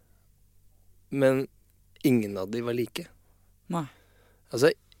 Men ingen av de var like. Nei.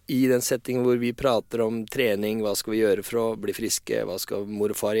 Altså, i den settingen hvor vi prater om trening, hva skal vi gjøre for å bli friske, hva skal mor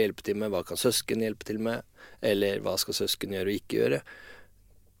og far hjelpe til med, hva kan søsken hjelpe til med, eller hva skal søsken gjøre og ikke gjøre.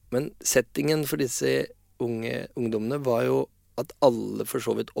 Men settingen for disse ungdommene var jo at alle for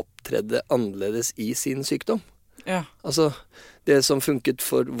så vidt opptredde annerledes i sin sykdom. Ja. Altså, det som funket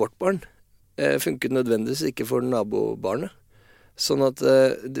for vårt barn, funket nødvendigvis ikke for nabobarnet. Sånn at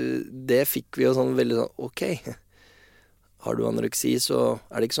det fikk vi jo sånn veldig sånn, ok, har du anoreksi, så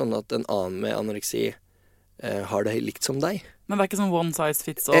er det ikke sånn at en annen med anoreksi har det likt som deg. Men det er ikke sånn one size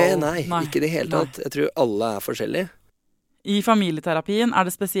fits all? Nei, ikke det hele tatt. Jeg tror alle er forskjellige. I familieterapien er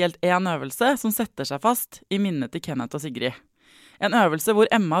det spesielt en øvelse som setter seg fast i minnet til Kenneth og Sigrid. En øvelse hvor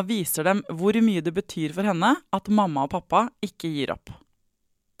Emma viser dem hvor mye det betyr for henne at mamma og pappa ikke gir opp.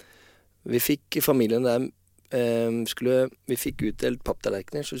 Vi fikk familien der, vi fikk utdelt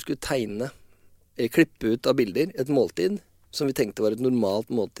papptallerkener, så vi skulle tegne, klippe ut av bilder, et måltid, som vi tenkte var et normalt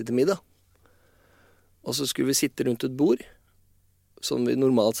måltid til middag. Og så skulle vi sitte rundt et bord, som vi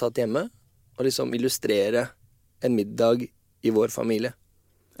normalt satt hjemme, og liksom illustrere en middag i vår familie.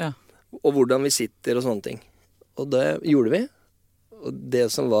 Ja. Og hvordan vi sitter og sånne ting. Og det gjorde vi. Og det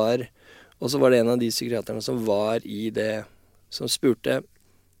som var, og så var det en av de psykiaterne som var i det, som spurte,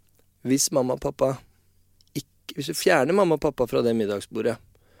 hvis du fjerner mamma og pappa fra det middagsbordet,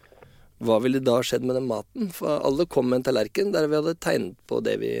 hva ville da skjedd med den maten? For alle kom med en tallerken der vi hadde tegnet på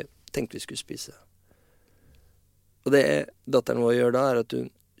det vi tenkte vi skulle spise. Og det datteren vår gjør da, er at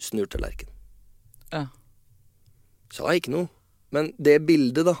hun snur tallerken. Ja. Sa ikke noe. Men det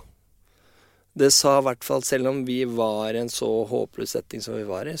bildet da, det sa i hvert fall, selv om vi var i en så håpløs setting som vi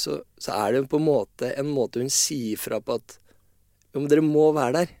var i, så er det på en måte hun sier fra på at jo, men dere må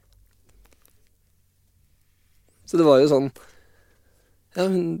være der. Så det var jo sånn, ja,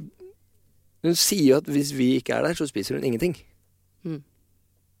 hun sier jo at hvis vi ikke er der, så spiser hun ingenting.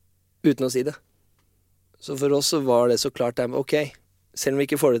 Uten å si det. Så for oss så var det så klart der med, ok, selv om vi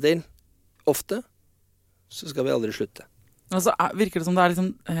ikke får det til, ofte, så skal vi aldri slutte. Og så virker det som det er liksom,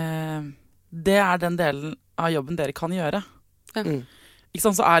 det er den delen av jobben dere kan gjøre. Ja. Ikke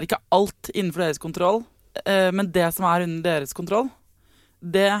sant, så er ikke alt innenfor deres kontroll, men det som er under deres kontroll,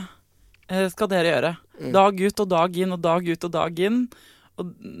 det skal dere gjøre. Dag ut og dag inn, og dag ut og dag inn.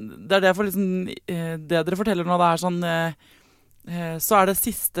 Og det er derfor liksom, det dere forteller nå, det er sånn, så er det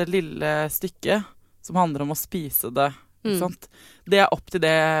siste lille stykket som handler om å spise det. Ikke sant? Det er opp til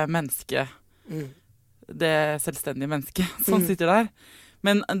det mennesket, det selvstendige mennesket som sitter der.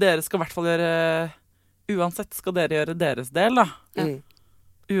 Men dere skal i hvert fall gjøre, uansett skal dere gjøre deres del, da.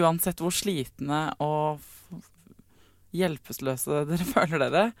 Uansett hvor slitne og hjelpeløse dere føler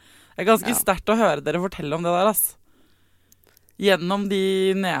dere. Det er ganske sterkt å høre dere fortelle om det der, ass. Gjennom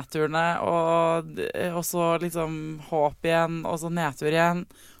de nedturene, og så liksom håp igjen, og så nedtur igjen.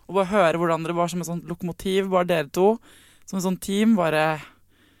 Og bare høre hvordan dere var som et sånt lokomotiv, bare dere to. Som et sånt team, bare...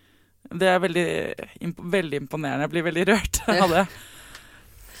 Det er veldig, veldig imponerende. Jeg blir veldig rørt av det.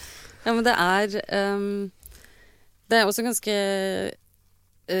 Ja, men det er også ganske...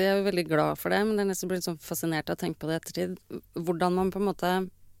 Jeg er jo veldig glad for det, men det er nesten blitt sånn fascinert av å tenke på det ettertid. Hvordan man på en måte,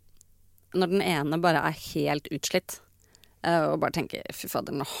 når den ene bare er helt utslitt, og bare tenker, fy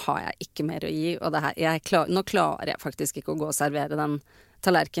fader, nå har jeg ikke mer å gi, og det her, nå klarer jeg faktisk ikke å gå og servere den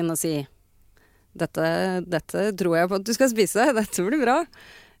tallerken og si, dette tror jeg på at du skal spise, dette blir bra.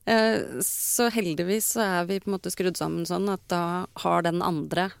 Så heldigvis så er vi på en måte skrudd sammen sånn at da har den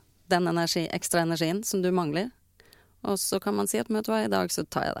andre den ekstra energien som du mangler. Og så kan man si at vet du hva, i dag så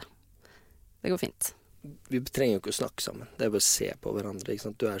tar jeg det. Det går fint. Vi trenger jo ikke å snakke sammen. Det er bare å se på hverandre. Ikke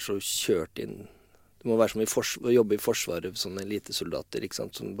sant? Du er så kjørt inn. Det må være som å jobbe i forsvaret, sånne elitesoldater, ikke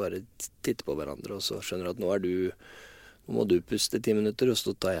sant? Som bare titter på hverandre, og så skjønner at nå må du puste 10 minutter, og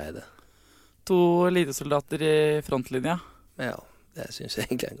så tar jeg det. 2 elitesoldater i frontlinja. Ja, det synes jeg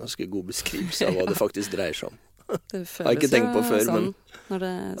egentlig er en ganske god beskrivelse av hva det faktisk dreier seg om. Det har jeg ikke tenkt på før, sånn men...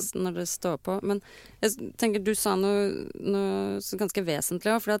 når det står på. Men jeg tenker du sa noe ganske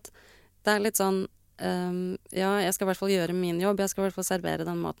vesentlig også, for at det er litt sånn, ja, jeg skal i hvert fall gjøre min jobb, jeg skal i hvert fall servere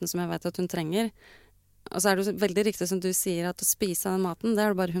den maten som jeg vet at hun trenger. Og så er det jo veldig riktig som du sier, at å spise den maten, det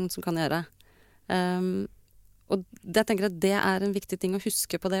er det bare hun som kan gjøre. Og jeg tenker at det er en viktig ting å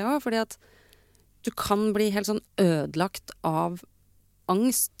huske på det også, fordi at du kan bli helt sånn ødelagt av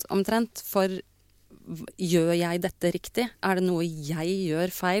angst omtrent for gjør jeg dette riktig? Er det noe jeg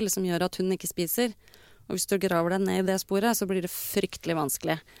gjør feil som gjør at hun ikke spiser? Og hvis du graver deg ned i det sporet, så blir det fryktelig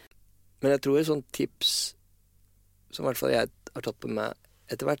vanskelig. Men jeg tror et sånt tips, som i hvert fall jeg har tatt på meg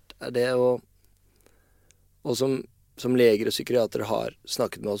etter hvert, er det å, og som leger og psykiatere har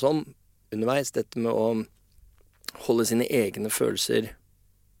snakket med oss om underveis, dette med å holde sine egne følelser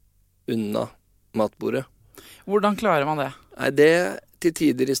unna matbordet. Hvordan klarer man det? Nei, det til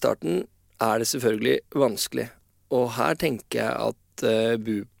tider i starten er det selvfølgelig vanskelig. Og her tenker jeg at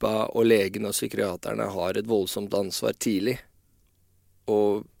BUPA og legene og psykiaterne har et voldsomt ansvar tidlig.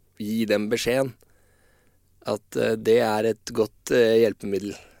 Og gi dem beskjeden at det er et godt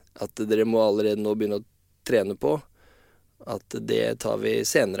hjelpemiddel. At dere må allerede nå begynne å trene på. At det tar vi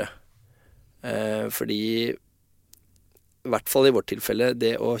senere. Fordi, i hvert fall i vårt tilfelle,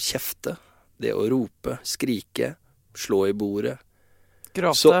 det å kjefte, det å rope, skrike, slå i bordet,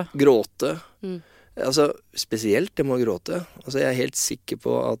 gråte. Altså, spesielt det må gråte. Altså, jeg er helt sikker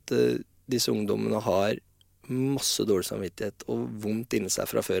på at disse ungdommene har masse dårlig samvittighet og vondt inni seg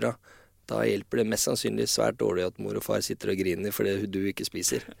fra før av. Da hjelper det mest sannsynlig svært dårlig at mor og far sitter og griner fordi du ikke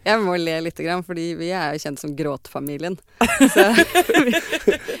spiser. Jeg må le litt, fordi vi er jo kjent som gråtfamilien.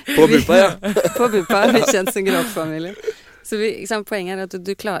 På BUPA, ja. På BUPA er vi kjent som gråtfamilien. Så poenget er at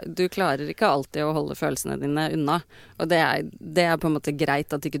du klarer ikke alltid å holde følelsene dine unna. Og det er på en måte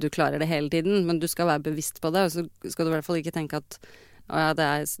greit at ikke du klarer det hele tiden, men du skal være bevisst på det, og så skal du i hvert fall ikke tenke at det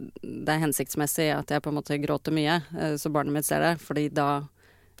er hensiktsmessig at jeg på en måte gråter mye, så barnet mitt ser det, fordi da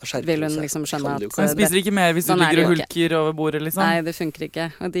vil hun liksom skjønne at... Hun spiser ikke mer hvis du ligger og hulker over bordet, liksom? Nei, det funker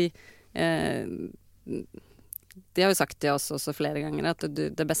ikke. Og de har jo sagt til oss også flere ganger at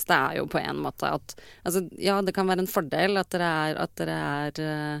det beste er jo på en måte at altså, ja, det kan være en fordel at dere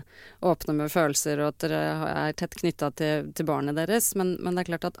er åpne med følelser, og at dere er tett knyttet til barnet deres, men det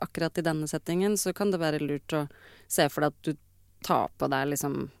er klart at akkurat i denne settingen så kan det være lurt å se for deg at du tar på deg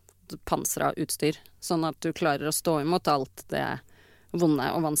liksom pansra utstyr, sånn at du klarer å stå imot alt det vonde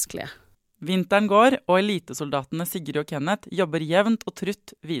og vanskelige. Vinteren går, og elitesoldatene Sigrid og Kenneth jobber jevnt og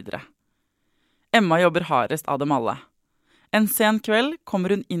trutt videre. Emma jobber hardest av dem alle. En sen kveld kommer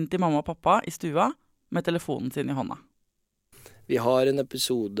hun inn til mamma og pappa i stua med telefonen sin i hånda. Vi har en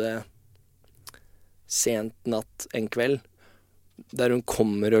episode sent natt en kveld, der hun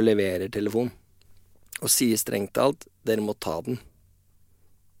kommer og leverer telefon, og sier strengt talt, dere må ta den.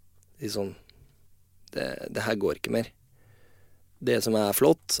 Sånn, det her går ikke mer. Det som er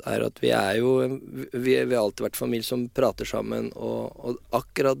flott, er at vi har alltid vært familie som prater sammen, og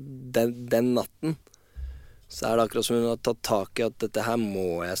akkurat den natten, så er det akkurat som hun har tatt tak i at dette her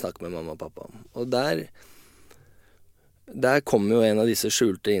må jeg snakke med mamma og pappa om. Og der kommer jo en av disse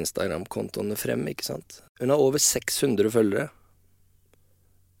skjulte Instagram-kontoene frem, ikke sant? Hun har over 600 følgere,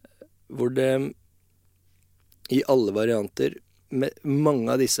 hvor det i alle varianter, mange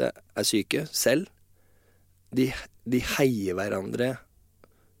av disse er syke selv, de heier hverandre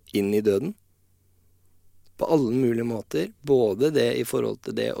inn i døden, på alle mulige måter, både det i forhold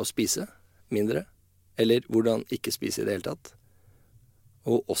til det å spise mindre, eller hvordan ikke spise i det hele tatt,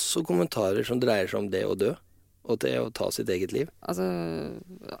 og også kommentarer som dreier seg om det å dø, og det å ta sitt eget liv. Altså,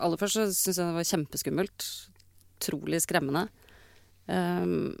 aller først så synes jeg det var kjempeskummelt, utrolig skremmende.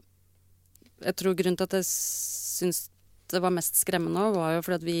 Jeg tror grunnen til at jeg synes det var mest skremmende også, var jo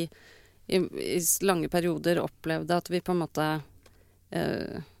fordi at vi i lange perioder opplevde at vi på en måte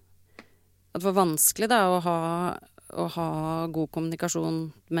at det var vanskelig da å ha god kommunikasjon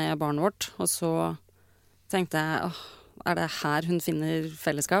med barnet vårt, og så tenkte jeg, er det her hun finner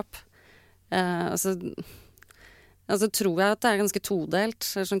fellesskap? Altså tror jeg at det er ganske todelt,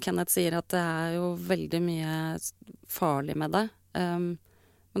 som Kenneth sier, at det er jo veldig mye farlig med det. Men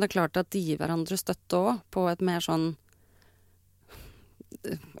det er klart at de gir hverandre støtte også, på et mer sånn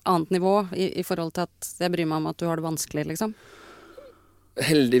annet nivå, i forhold til at jeg bryr meg om at du har det vanskelig, liksom.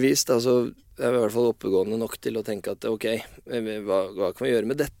 Heldigvis, da, så er vi i hvert fall oppegående nok til å tenke at ok, hva kan vi gjøre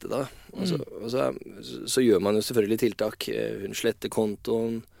med dette da? Så gjør man jo selvfølgelig tiltak. Hun sletter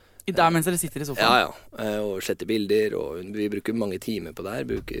kontoen. I dag mens dere sitter i sofaen? Ja, og sletter bilder, og vi bruker mange timer på det her,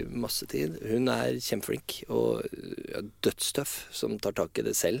 bruker masse tid. Hun er kjempeflink, og dødstøff som tar tak i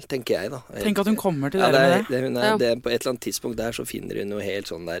det selv, tenker jeg da. Tenk at hun kommer til dere med det. På et eller annet tidspunkt der så finner hun jo helt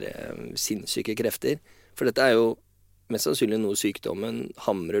sånn der sinnssyke krefter. For dette er jo mest sannsynlig noe sykdommen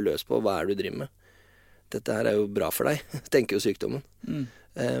hamrer løs på. Hva er det du driver med? Dette her er jo bra for deg, tenker jo sykdommen.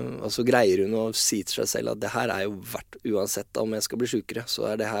 Og så greier hun å si til seg selv at det her er jo verdt, uansett om jeg skal bli sykere, så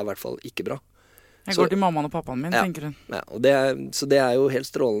er det her i hvert fall ikke bra. Jeg går til mammaen og pappaen min, tenker hun. Ja, og så det er jo helt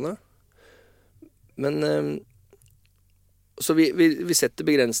strålende. Men så vi setter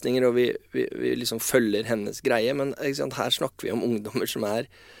begrensninger, og vi liksom følger hennes greie, men ikke sant, her snakker vi om ungdommer som er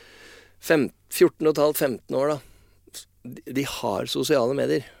 14,5-15 år da. De har sosiale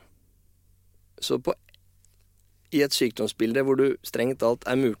medier. Så i et sykdomsbilde hvor du strengt alt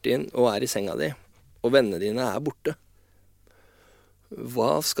er murt inn og er i senga di, og vennene dine er borte,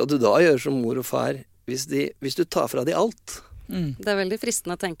 hva skal du da gjøre som mor og far hvis du tar fra de alt? Det er veldig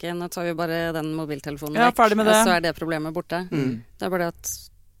fristende å tenke, nå tar vi bare den mobiltelefonen vekk, ferdig med det. Så er det problemet borte. Det er bare at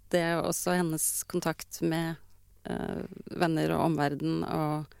det er også hennes kontakt med venner og omverden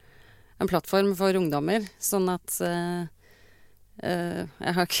og en plattform for ungdommer, sånn at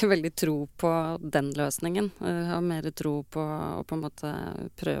jeg har ikke veldig tro på den løsningen. Jeg har mer tro på å på en måte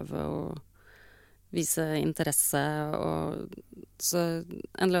prøve å vise interesse. Så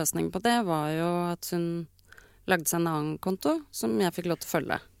en løsning på det var jo at hun lagde seg en annen konto som jeg fikk lov til å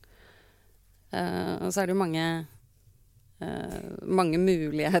følge. Og så er det jo mange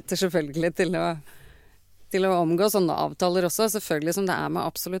muligheter selvfølgelig til å omgå sånne avtaler også, selvfølgelig som det er med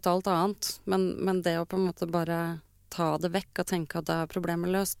absolutt alt annet. Men det å på en måte bare ta det vekk og tenke at da er problemet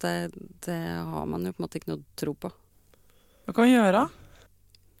løst, det har man jo på en måte ikke noe tro på. Hva kan vi gjøre?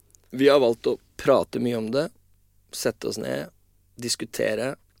 Vi har valgt å prate mye om det, sette oss ned,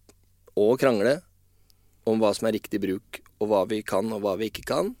 diskutere og krangle om hva som er riktig bruk, og hva vi kan og hva vi ikke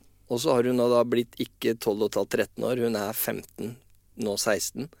kan. Og så har hun da blitt ikke 12,5-13 år, hun er 15, nå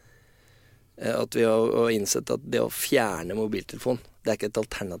 16. At vi har innsett at det å fjerne mobiltelefon, det er ikke et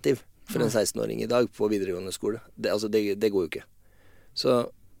alternativ for en 16-åring i dag på videregående skole. Det går jo ikke. Så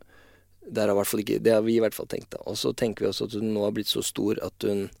det har vi i hvert fall tenkt da. Og så tenker vi også at hun nå har blitt så stor at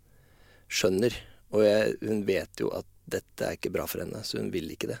hun skjønner, og hun vet jo at dette er ikke bra for henne, så hun vil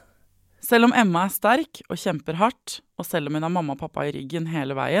ikke det. Selv om Emma er sterk og kjemper hardt, og selv om hun har mamma og pappa i ryggen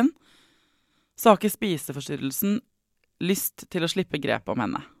hele veien, så har ikke spiseforstyrrelsen lyst til å slippe grep om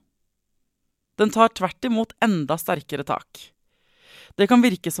henne. Den tar tvert imot enda sterkere tak. Det kan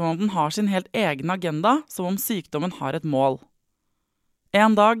virke som om den har sin helt egen agenda, som om sykdommen har et mål.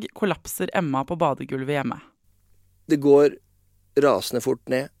 En dag kollapser Emma på badegulvet hjemme. Det går rasende fort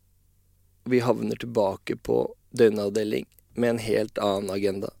ned. Vi havner tilbake på døgnavdeling med en helt annen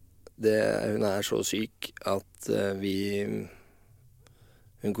agenda. Hun er så syk at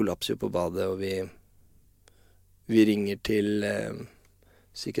hun kollapser på badet, og vi ringer til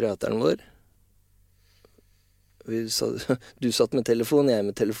psykiateren vår. Du satt med telefon, jeg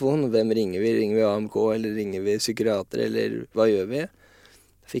med telefon. Hvem ringer vi? Ringer vi AMK, eller ringer vi psykiater, eller hva gjør vi?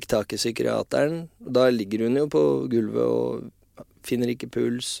 Fikk tak i psykiateren, og da ligger hun jo på gulvet og finner ikke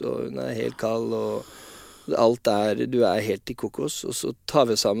puls, og hun er helt kald, og du er helt i kokos. Og så tar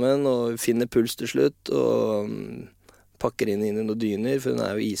vi sammen og finner puls til slutt, og pakker inn i noen dyner, for hun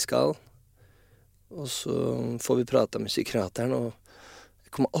er jo iskald. Og så får vi prata med psykiateren, og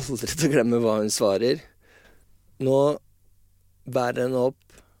jeg kommer aldri til å glemme hva hun svarer. Nå bærer henne opp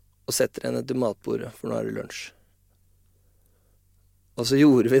og setter henne til matbordet, for nå er det lunsj. Og så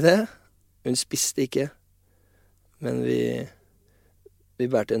gjorde vi det. Hun spiste ikke, men vi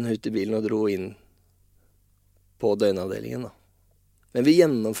bærte henne ut i bilen og dro inn på døgnavdelingen, da. Men vi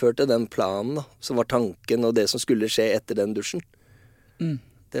gjennomførte den planen, da, som var tanken, og det som skulle skje etter den dusjen.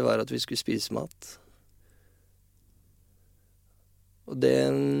 Det var at vi skulle spise mat. Og det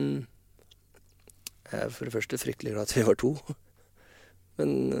jeg er for det første fryktelig glad at vi var 2. Men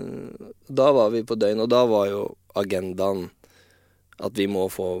da var vi på døgn, og da var jo agendaen at vi må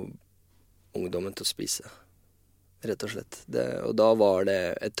få ungdommen til å spise, rett og slett. Og da var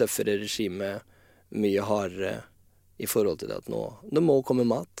det et tøffere regime, mye hardere i forhold til det at nå det må komme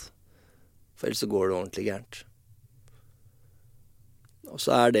mat, for ellers så går det ordentlig gærent. Og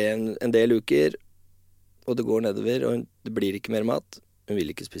så er det en del uker, og det går nedover, og det blir ikke mer mat. Hun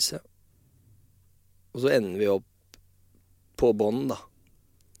vil ikke spise. Og så ender vi opp på bånd, da.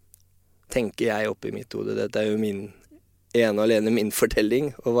 Tenker jeg opp i mitt hode. Dette er jo ene og alene min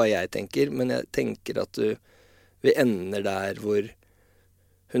fortelling, og hva jeg tenker. Men jeg tenker at vi ender der hvor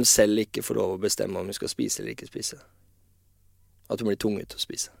hun selv ikke får lov å bestemme om hun skal spise eller ikke spise. At hun blir tvunget til å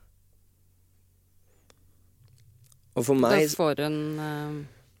spise. Og for meg... Da får hun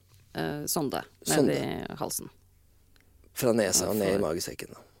sonde ned i halsen. Fra nesa og ned i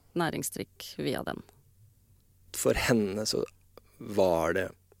magesekken. Da. Næringsdrikk via den. For henne så var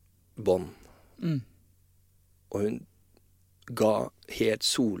det bånd. Og hun ga helt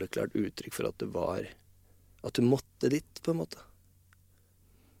soleklart uttrykk for at du måtte dit, på en måte.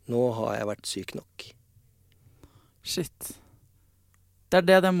 Nå har jeg vært syk nok. Shit. Det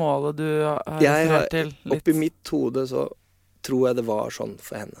er det målet du har referert til? Oppi mitt hode så tror jeg det var sånn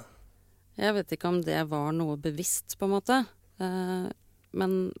for henne. Jeg vet ikke om det var noe bevisst, på en måte.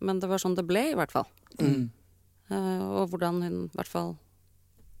 Men det var sånn det ble, i hvert fall. Og hvordan hun i hvert fall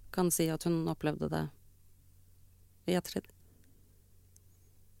kan si at hun opplevde det i ettertid.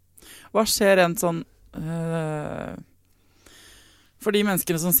 Hva skjer rent sånn for de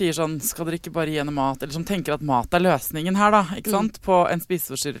menneskene som sier sånn, skal dere ikke bare gi henne mat, eller som tenker at mat er løsningen her da, ikke sant, på en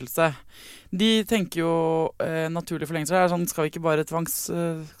spiseforstyrrelse. De tenker jo naturlig forlengelse er sånn,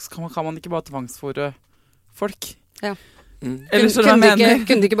 kan man ikke bare tvangsfôre folk? Ja. Kunne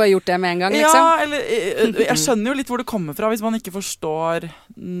du ikke bare gjort det med en gang, liksom? Ja, eller jeg skjønner jo litt hvor det kommer fra hvis man ikke forstår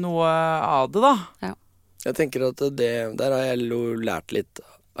noe av det da. Ja. Jeg tenker at der har jeg lært litt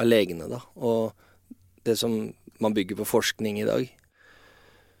av legene da, og det som man bygger på forskning i dag.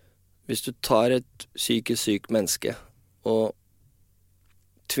 Hvis du tar et psykisk sykt menneske og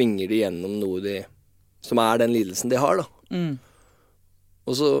tvinger de gjennom noe som er den lidelsen de har da,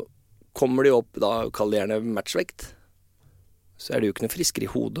 og så kommer de opp da, kall det gjerne matchvekt, så er det jo ikke noe friskere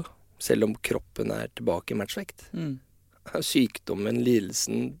i hodet, selv om kroppen er tilbake i matchvekt. Sykdommen,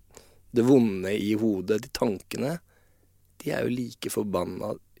 lidelsen, det vonde i hodet, de tankene, de er jo like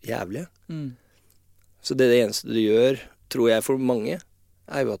forbanna jævlige. Så det eneste du gjør, tror jeg for mange,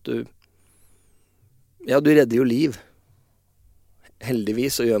 er jo at du redder jo liv.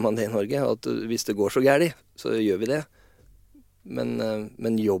 Heldigvis så gjør man det i Norge, og at hvis det går så gærlig, så gjør vi det.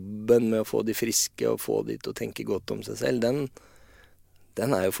 Men jobben med å få de friske og få de til å tenke godt om seg selv, den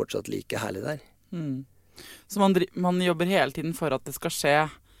er jo fortsatt like herlig der. Så man jobber hele tiden for at det skal skje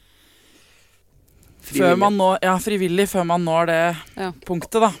frivillig, før man når det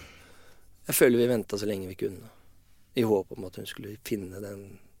punktet da. Jeg føler vi ventet så lenge vi kunne, i håp om at hun skulle finne den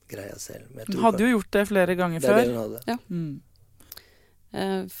greia selv. Hun hadde jo gjort det flere ganger før. Det er det hun hadde. Ja.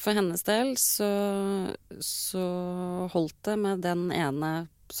 For hennes del så holdt det med den ene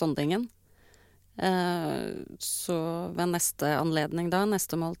sondingen. Så ved neste anledning da,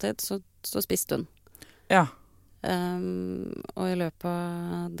 neste måltid, så spiste hun. Ja. Og i løpet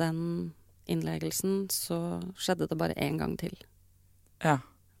av den innleggelsen så skjedde det bare en gang til. Ja.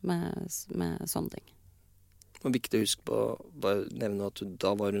 Med sånne ting. Det var viktig å huske på, bare nevne at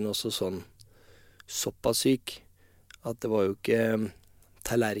da var hun også såpass syk, at det var jo ikke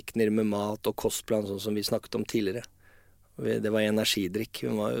tallerkener med mat og kostplan sånn som vi snakket om tidligere. Det var energidrikk.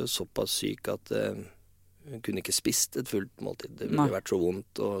 Hun var jo såpass syk at hun kunne ikke spist et fullt måltid. Det ville vært så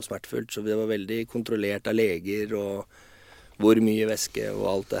vondt og smertefullt, så det var veldig kontrollert av leger og hvor mye væske og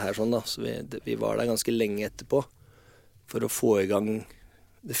alt det her sånn da. Så vi var der ganske lenge etterpå for å få i gang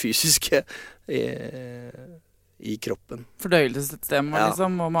det fysiske i kroppen. Fordøyelsessystemet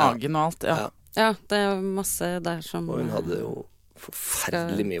liksom, og magen og alt, ja. Ja, det er masse der som... Og hun hadde jo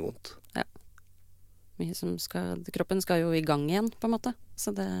forferdelig mye vondt. Ja. Mye som kroppen skal jo i gang igjen, på en måte.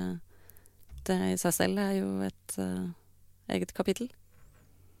 Så det i seg selv er jo et eget kapittel.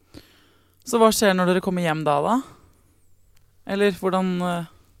 Så hva skjer når dere kommer hjem da? Eller hvordan...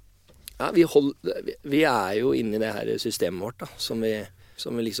 Ja, vi er jo inne i det her systemet vårt, da, som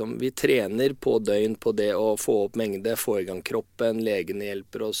vi trener på døgn på det å få opp mengde, få i gang kroppen. Legene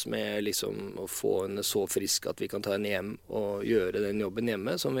hjelper oss med liksom å få henne så frisk at vi kan ta henne hjem og gjøre den jobben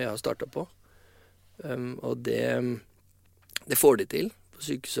hjemme som vi har startet på. Og det får de til på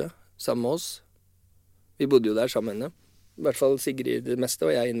sykehuset, sammen med oss. Vi bodde jo der sammen med henne. I hvert fall Sigrid det meste,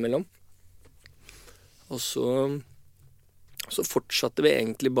 og jeg innimellom. Og så fortsatte vi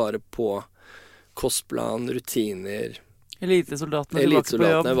egentlig bare på kostplan, rutiner. Elitesoldatene tilbake på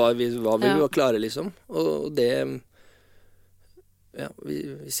jobb. Vi var klare, liksom. Og det... Ja,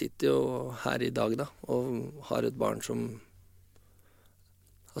 vi sitter jo her i dag, da, og har et barn som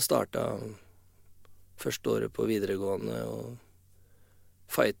har startet første året på videregående og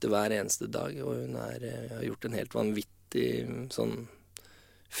fighter hver eneste dag. Og hun har gjort en helt vanvittig sånn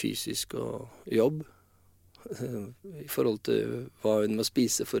fysisk jobb i forhold til hva hun må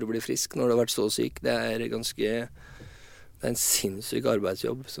spise for å bli frisk når du har vært så syk. Det er en sinnssyk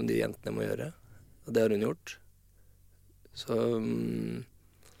arbeidsjobb som de jentene må gjøre, og det har hun gjort. Så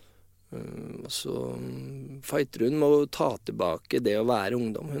fighter hun med å ta tilbake det å være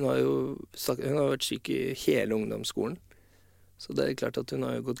ungdom. Hun har vært syk i hele ungdomsskolen, så det er klart at hun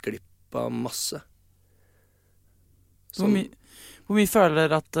har jo gått glipp av masse. Hvor mye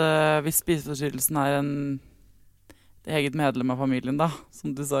føler at hvis spiseforstyrrelsen er et eget medlem av familien da,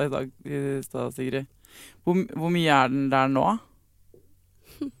 som du sa i stad, Sigrid? Hvor mye er den der nå?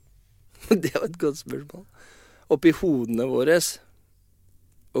 Det var et godt spørsmål. Oppi hodene våre,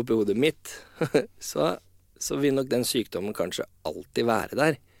 oppi hodet mitt, så vil nok den sykdommen kanskje alltid være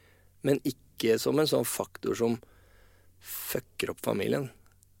der. Men ikke som en sånn faktor som fucker opp familien,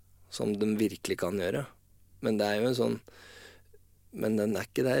 som den virkelig kan gjøre. Men det er jo en sånn... Men den er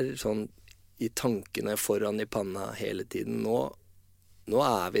ikke der sånn i tankene foran i panna hele tiden. Nå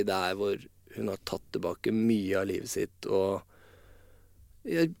er vi der hvor hun har tatt tilbake mye av livet sitt, og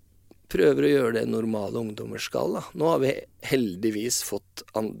jeg prøver å gjøre det normale ungdommer skal, da. Nå har vi heldigvis fått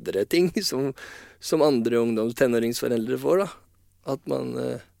andre ting som andre tenåringsforeldre får, da. At man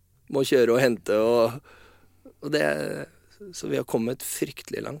må kjøre og hente, og det så vi har kommet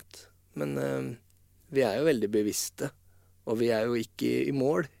fryktelig langt. Men vi er jo veldig bevisste, og vi er jo ikke i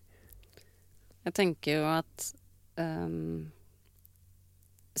mål. Jeg tenker jo at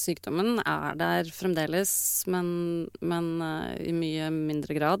sykdommen er der fremdeles, men i mye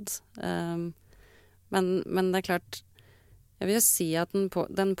mindre grad. Men det er klart, jeg vil jo si at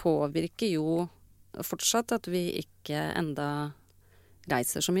den påvirker jo fortsatt at vi ikke enda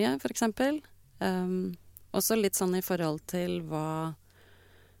reiser så mye, for eksempel. Også litt sånn i forhold til hva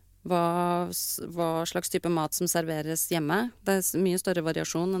slags type mat som serveres hjemme. Det er mye større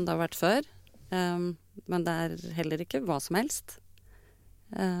variasjon enn det har vært før, men det er heller ikke hva som helst.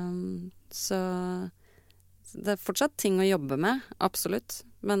 Så det er fortsatt ting å jobbe med, absolutt,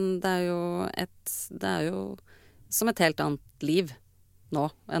 men det er jo som et helt annet liv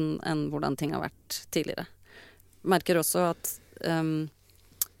nå enn hvordan ting har vært tidligere. Merker også at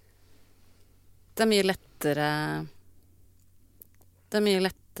det er mye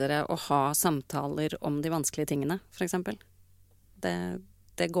lettere å ha samtaler om de vanskelige tingene, for eksempel.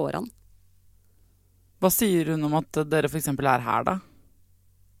 Det går an. Hva sier hun om at dere for eksempel er her da?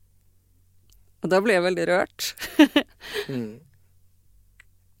 Og da ble jeg veldig rørt.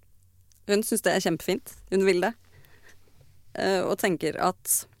 Hun synes det er kjempefint. Hun vil det. Og tenker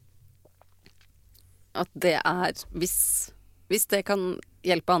at det er, hvis det kan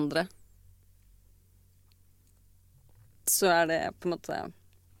hjelpe andre, så er det på en måte,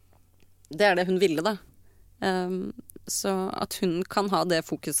 det er det hun ville da. Så at hun kan ha det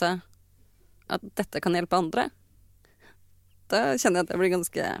fokuset, at dette kan hjelpe andre, Da kjenner jeg at jeg blir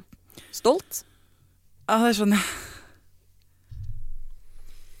ganske stolt. Ja, det skjønner jeg.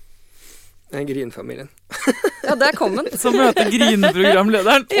 Grinfamilien. Ja, det er kommet. Så møter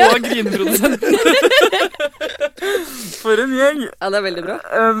grineprogramlederen og grineprodusenten. For en gjeng. Ja, det er veldig bra.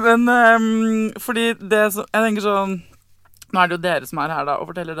 Men fordi det som, jeg tenker sånn, nå er det jo dere som er her da, og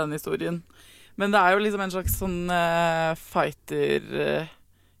forteller denne historien. Men det er jo liksom en slags sånn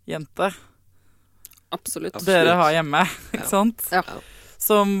fighter-jente. Absolutt. Dere har hjemme, ikke sant? Ja.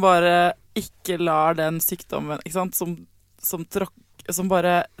 Som bare ikke lar den sykdommen, ikke sant? Som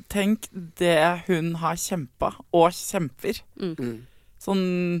bare, tenk det hun har kjempet og kjemper. Sånn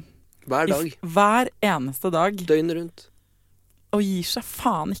hver dag. Hver eneste dag. Døgn rundt. Og gir seg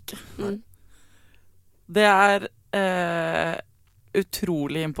faen ikke. Det er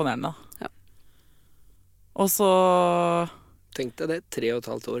utrolig imponerende. Ja. Og så tenk deg det,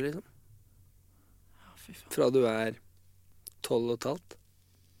 3,5 år liksom. Ja, fy faen. Fra du er 12,5.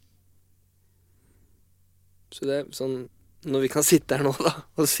 Så det er sånn, når vi kan sitte her nå da,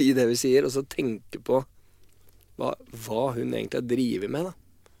 og si det vi sier, og så tenke på hva hun egentlig har drivet med da.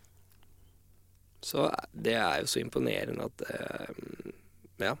 Så det er jo så imponerende at,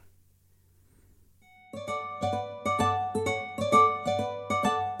 ja.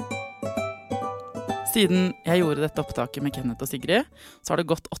 Siden jeg gjorde dette opptaket med Kenneth og Sigrid, så har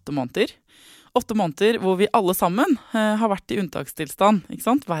det gått 8 måneder. 8 måneder hvor vi alle sammen har vært i unntakstilstand, ikke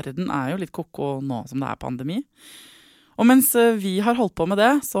sant? Verden er jo litt koko nå som det er pandemi. Og mens vi har holdt på med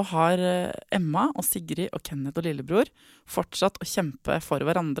det, så har Emma og Sigrid og Kenneth og lillebror fortsatt å kjempe for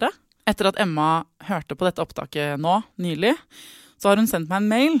hverandre. Etter at Emma hørte på dette opptaket nå, nylig, så har hun sendt meg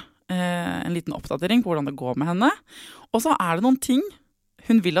en mail, en liten oppdatering på hvordan det går med henne. Og så er det noen ting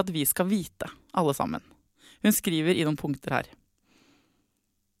hun vil at vi skal vite, alle sammen. Hun skriver i noen punkter her.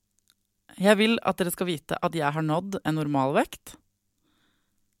 Jeg vil at dere skal vite at jeg har nådd en normalvekt.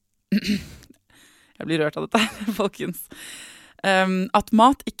 Jeg blir rørt av dette, folkens. At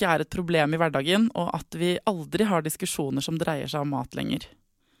mat ikke er et problem i hverdagen, og at vi aldri har diskusjoner som dreier seg om mat lenger.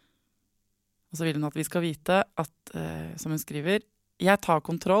 Og så vil hun at vi skal vite at, som hun skriver, jeg tar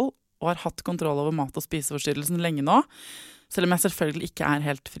kontroll og har hatt kontroll over mat- og spiseforstyrrelsen lenge nå, selv om jeg selvfølgelig ikke er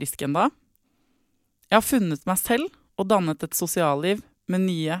helt frisk enda. Jeg har funnet meg selv og dannet et sosialliv med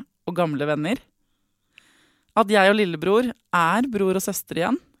nye og gamle venner. At jeg og lillebror er bror og søster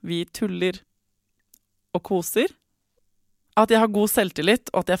igjen. Vi tuller og koser. At jeg har god selvtillit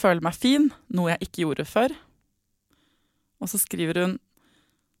og at jeg føler meg fin, noe jeg ikke gjorde før. Og så skriver hun,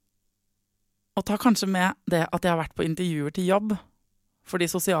 og tar kanskje med det at jeg har vært på intervjuer til jobb, fordi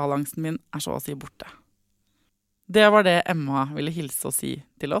sosialangsten min er så å si borte. Det var det Emma ville hilse og si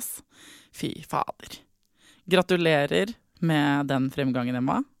til oss. Fy fader. Gratulerer med den fremgangen,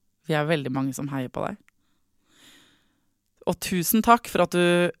 Emma. Vi er veldig mange som heier på deg. Og tusen takk for at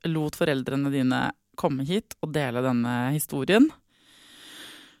du lot foreldrene dine komme hit og dele denne historien.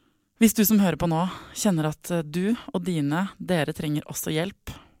 Hvis du som hører på nå kjenner at du og dere trenger også hjelp,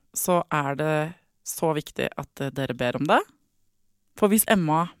 så er det så viktig at dere ber om det. For hvis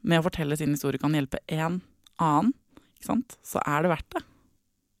Emma med å fortelle sin historie kan hjelpe en annen, ikke sant, så er det verdt det.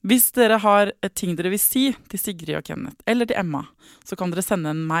 Hvis dere har ting dere vil si til Sigrid og Kenneth, eller til Emma, så kan dere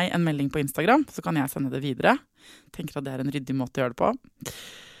sende meg en melding på Instagram, så kan jeg sende det videre. Tenker at det er en ryddig måte å gjøre det på.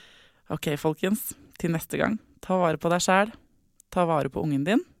 Ok, folkens, til neste gang, ta vare på deg selv, ta vare på ungen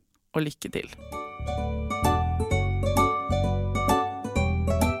din, og lykke til.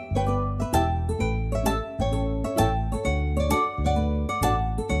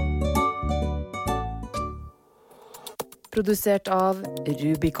 Produsert av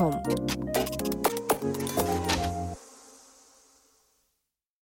Rubicon.